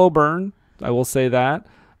it's a slow burn. I will say that.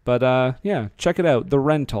 But yeah, check it out. The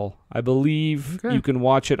Rental. I believe you can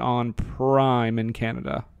watch it on Prime in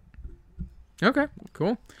Canada. Okay,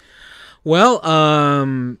 cool. Well,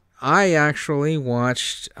 I actually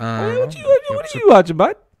watched. What are you watching,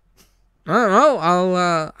 bud? I don't know.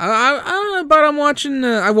 I don't know, but I'm watching.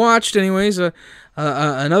 I watched anyways.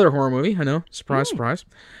 Another horror movie. I know. Surprise, surprise.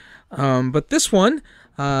 But this one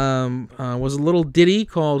was a little ditty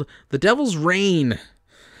called "The Devil's Reign,"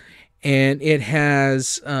 and it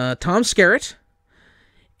has Tom Skerritt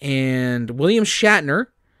and William Shatner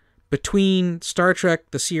between Star Trek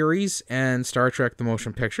the series and Star Trek the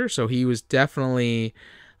motion picture, so he was definitely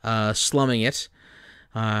slumming it.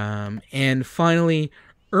 And finally,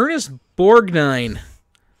 Ernest Borgnine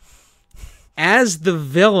as the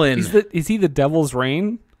villain. Is he the Devil's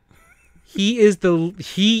Reign? He is the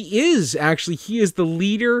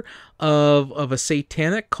leader of a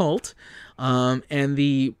satanic cult. And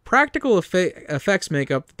the practical effects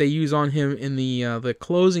makeup they use on him in the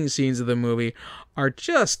closing scenes of the movie are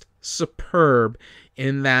just superb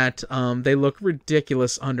in that they look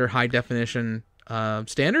ridiculous under high definition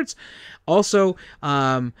standards. Also,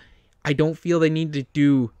 I don't feel they need to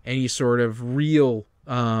do any sort of real,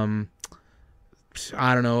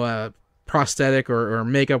 prosthetic or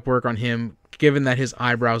makeup work on him, given that his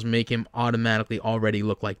eyebrows make him automatically already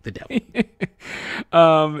look like the devil.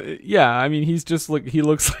 Yeah, I mean, he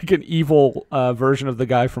looks like an evil version of the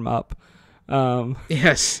guy from Up.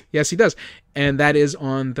 Yes, he does, and that is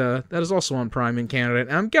also on Prime in Canada.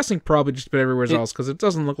 And I'm guessing probably just about everywhere else, because it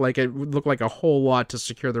doesn't look like it would look like a whole lot to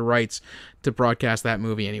secure the rights to broadcast that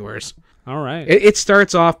movie anywheres. All right, it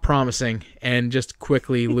starts off promising and just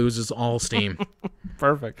quickly loses all steam.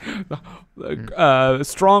 Perfect.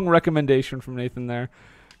 Strong recommendation from Nathan there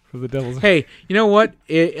for The Devil's. Hey, you know what?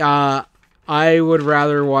 I would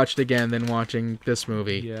rather watch it again than watching this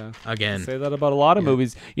movie again. I say that about a lot of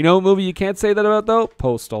movies. You know what movie you can't say that about, though?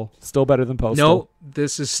 Postal. Still better than Postal. No,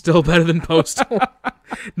 this is still better than Postal.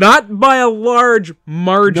 Not by a large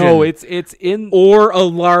margin. No, it's in... Or a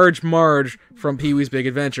large marge from Pee-wee's Big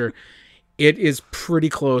Adventure. It is pretty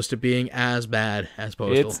close to being as bad as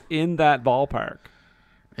Postal. It's in that ballpark.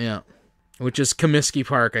 Yeah. Which is Comiskey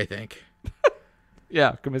Park, I think.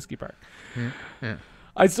 Yeah, Comiskey Park. Yeah.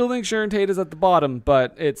 I still think Sharon Tate is at the bottom,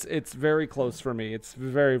 but it's very close for me. It's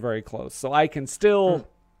very, very close. So I can still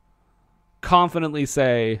confidently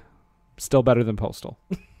say still better than Postal.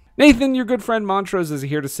 Nathan, your good friend Montrose is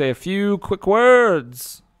here to say a few quick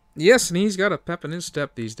words. Yes, and he's got a pep in his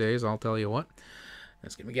step these days, I'll tell you what.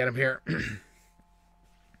 Let's get him here.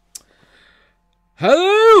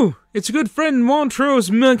 Hello! It's a good friend Montrose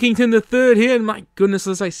Monkington III here, and my goodness,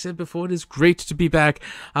 as I said before, it is great to be back.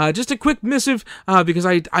 Just a quick missive, because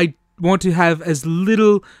I want to have as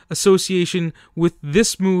little association with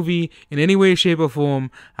this movie in any way, shape, or form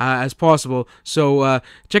as possible. So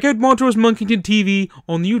check out Montrose Monkington TV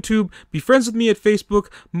on YouTube. Be friends with me at Facebook,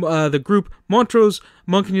 the group Montrose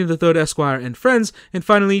Monkington III Esquire and Friends. And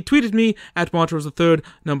finally, tweet at me at Montrose III,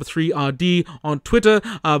 number 3RD on Twitter.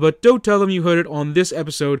 But don't tell them you heard it on this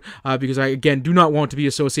episode, because I, again, do not want to be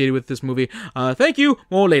associated with this movie. Thank you.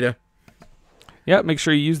 More later. Yeah, make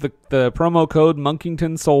sure you use the promo code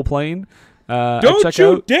Monkington Soul Plane. Don't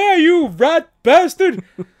you dare, you rat bastard!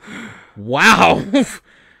 Wow.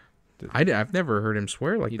 I've never heard him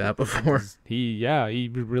swear like that before. He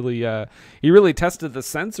really tested the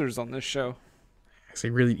censors on this show.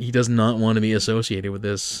 He does not want to be associated with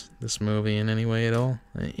this movie in any way at all,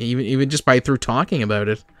 even just through talking about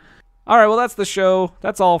it. All right, well, that's the show.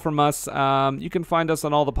 That's all from us. You can find us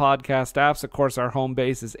on all the podcast apps. Of course, our home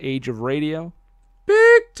base is Age of Radio.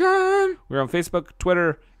 Big time. We're on Facebook,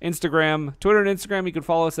 Twitter, Instagram. Twitter and Instagram, you can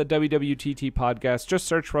follow us at WWTT Podcast. Just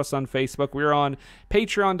search for us on Facebook. We're on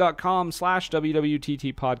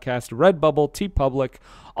patreon.com/WWTT Podcast, Redbubble, TeePublic,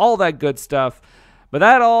 all that good stuff. But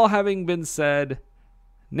that all having been said,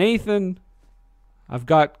 Nathan, I've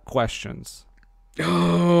got questions.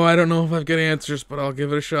 Oh, I don't know if I've got answers, but I'll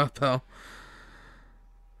give it a shot, pal.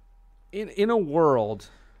 In a world...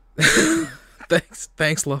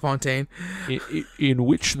 Thanks, LaFontaine. In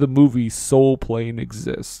which the movie Soul Plane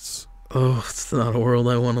exists. Oh, it's not a world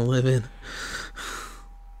I want to live in.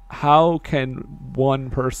 How can one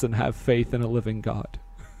person have faith in a living God?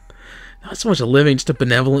 Not so much a living, just a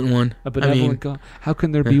benevolent one. A benevolent God. How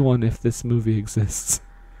can there be one if this movie exists?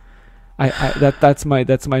 That's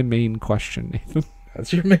my main question, Nathan.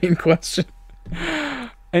 That's your main question.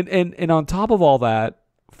 And on top of all that,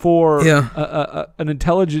 for an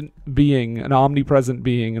intelligent being, an omnipresent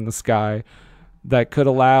being in the sky that could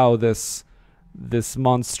allow this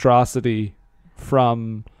monstrosity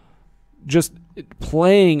from just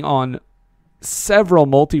playing on several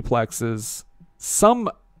multiplexes, some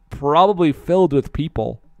probably filled with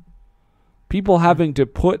people having to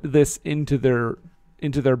put this into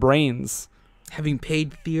their brains, having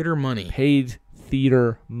paid theater money.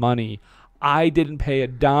 I didn't pay a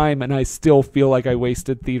dime, and I still feel like I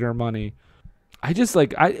wasted theater money.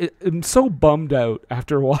 I'm so bummed out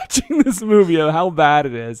after watching this movie of how bad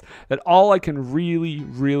it is that all I can really,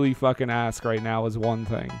 really fucking ask right now is one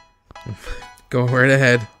thing. Go right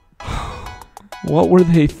ahead. What were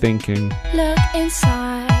they thinking? Look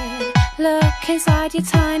inside your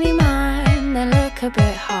tiny mind, then look a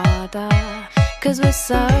bit harder. 'Cause we're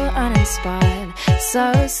so uninspired,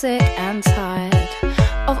 so sick and tired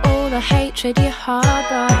of all the hatred you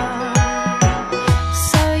harbor.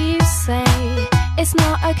 So you say it's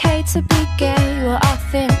not okay to be gay, well I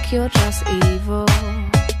think you're just evil.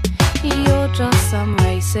 You're just some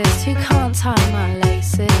racist who can't tie my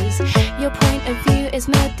laces. Your point of view is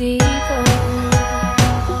medieval.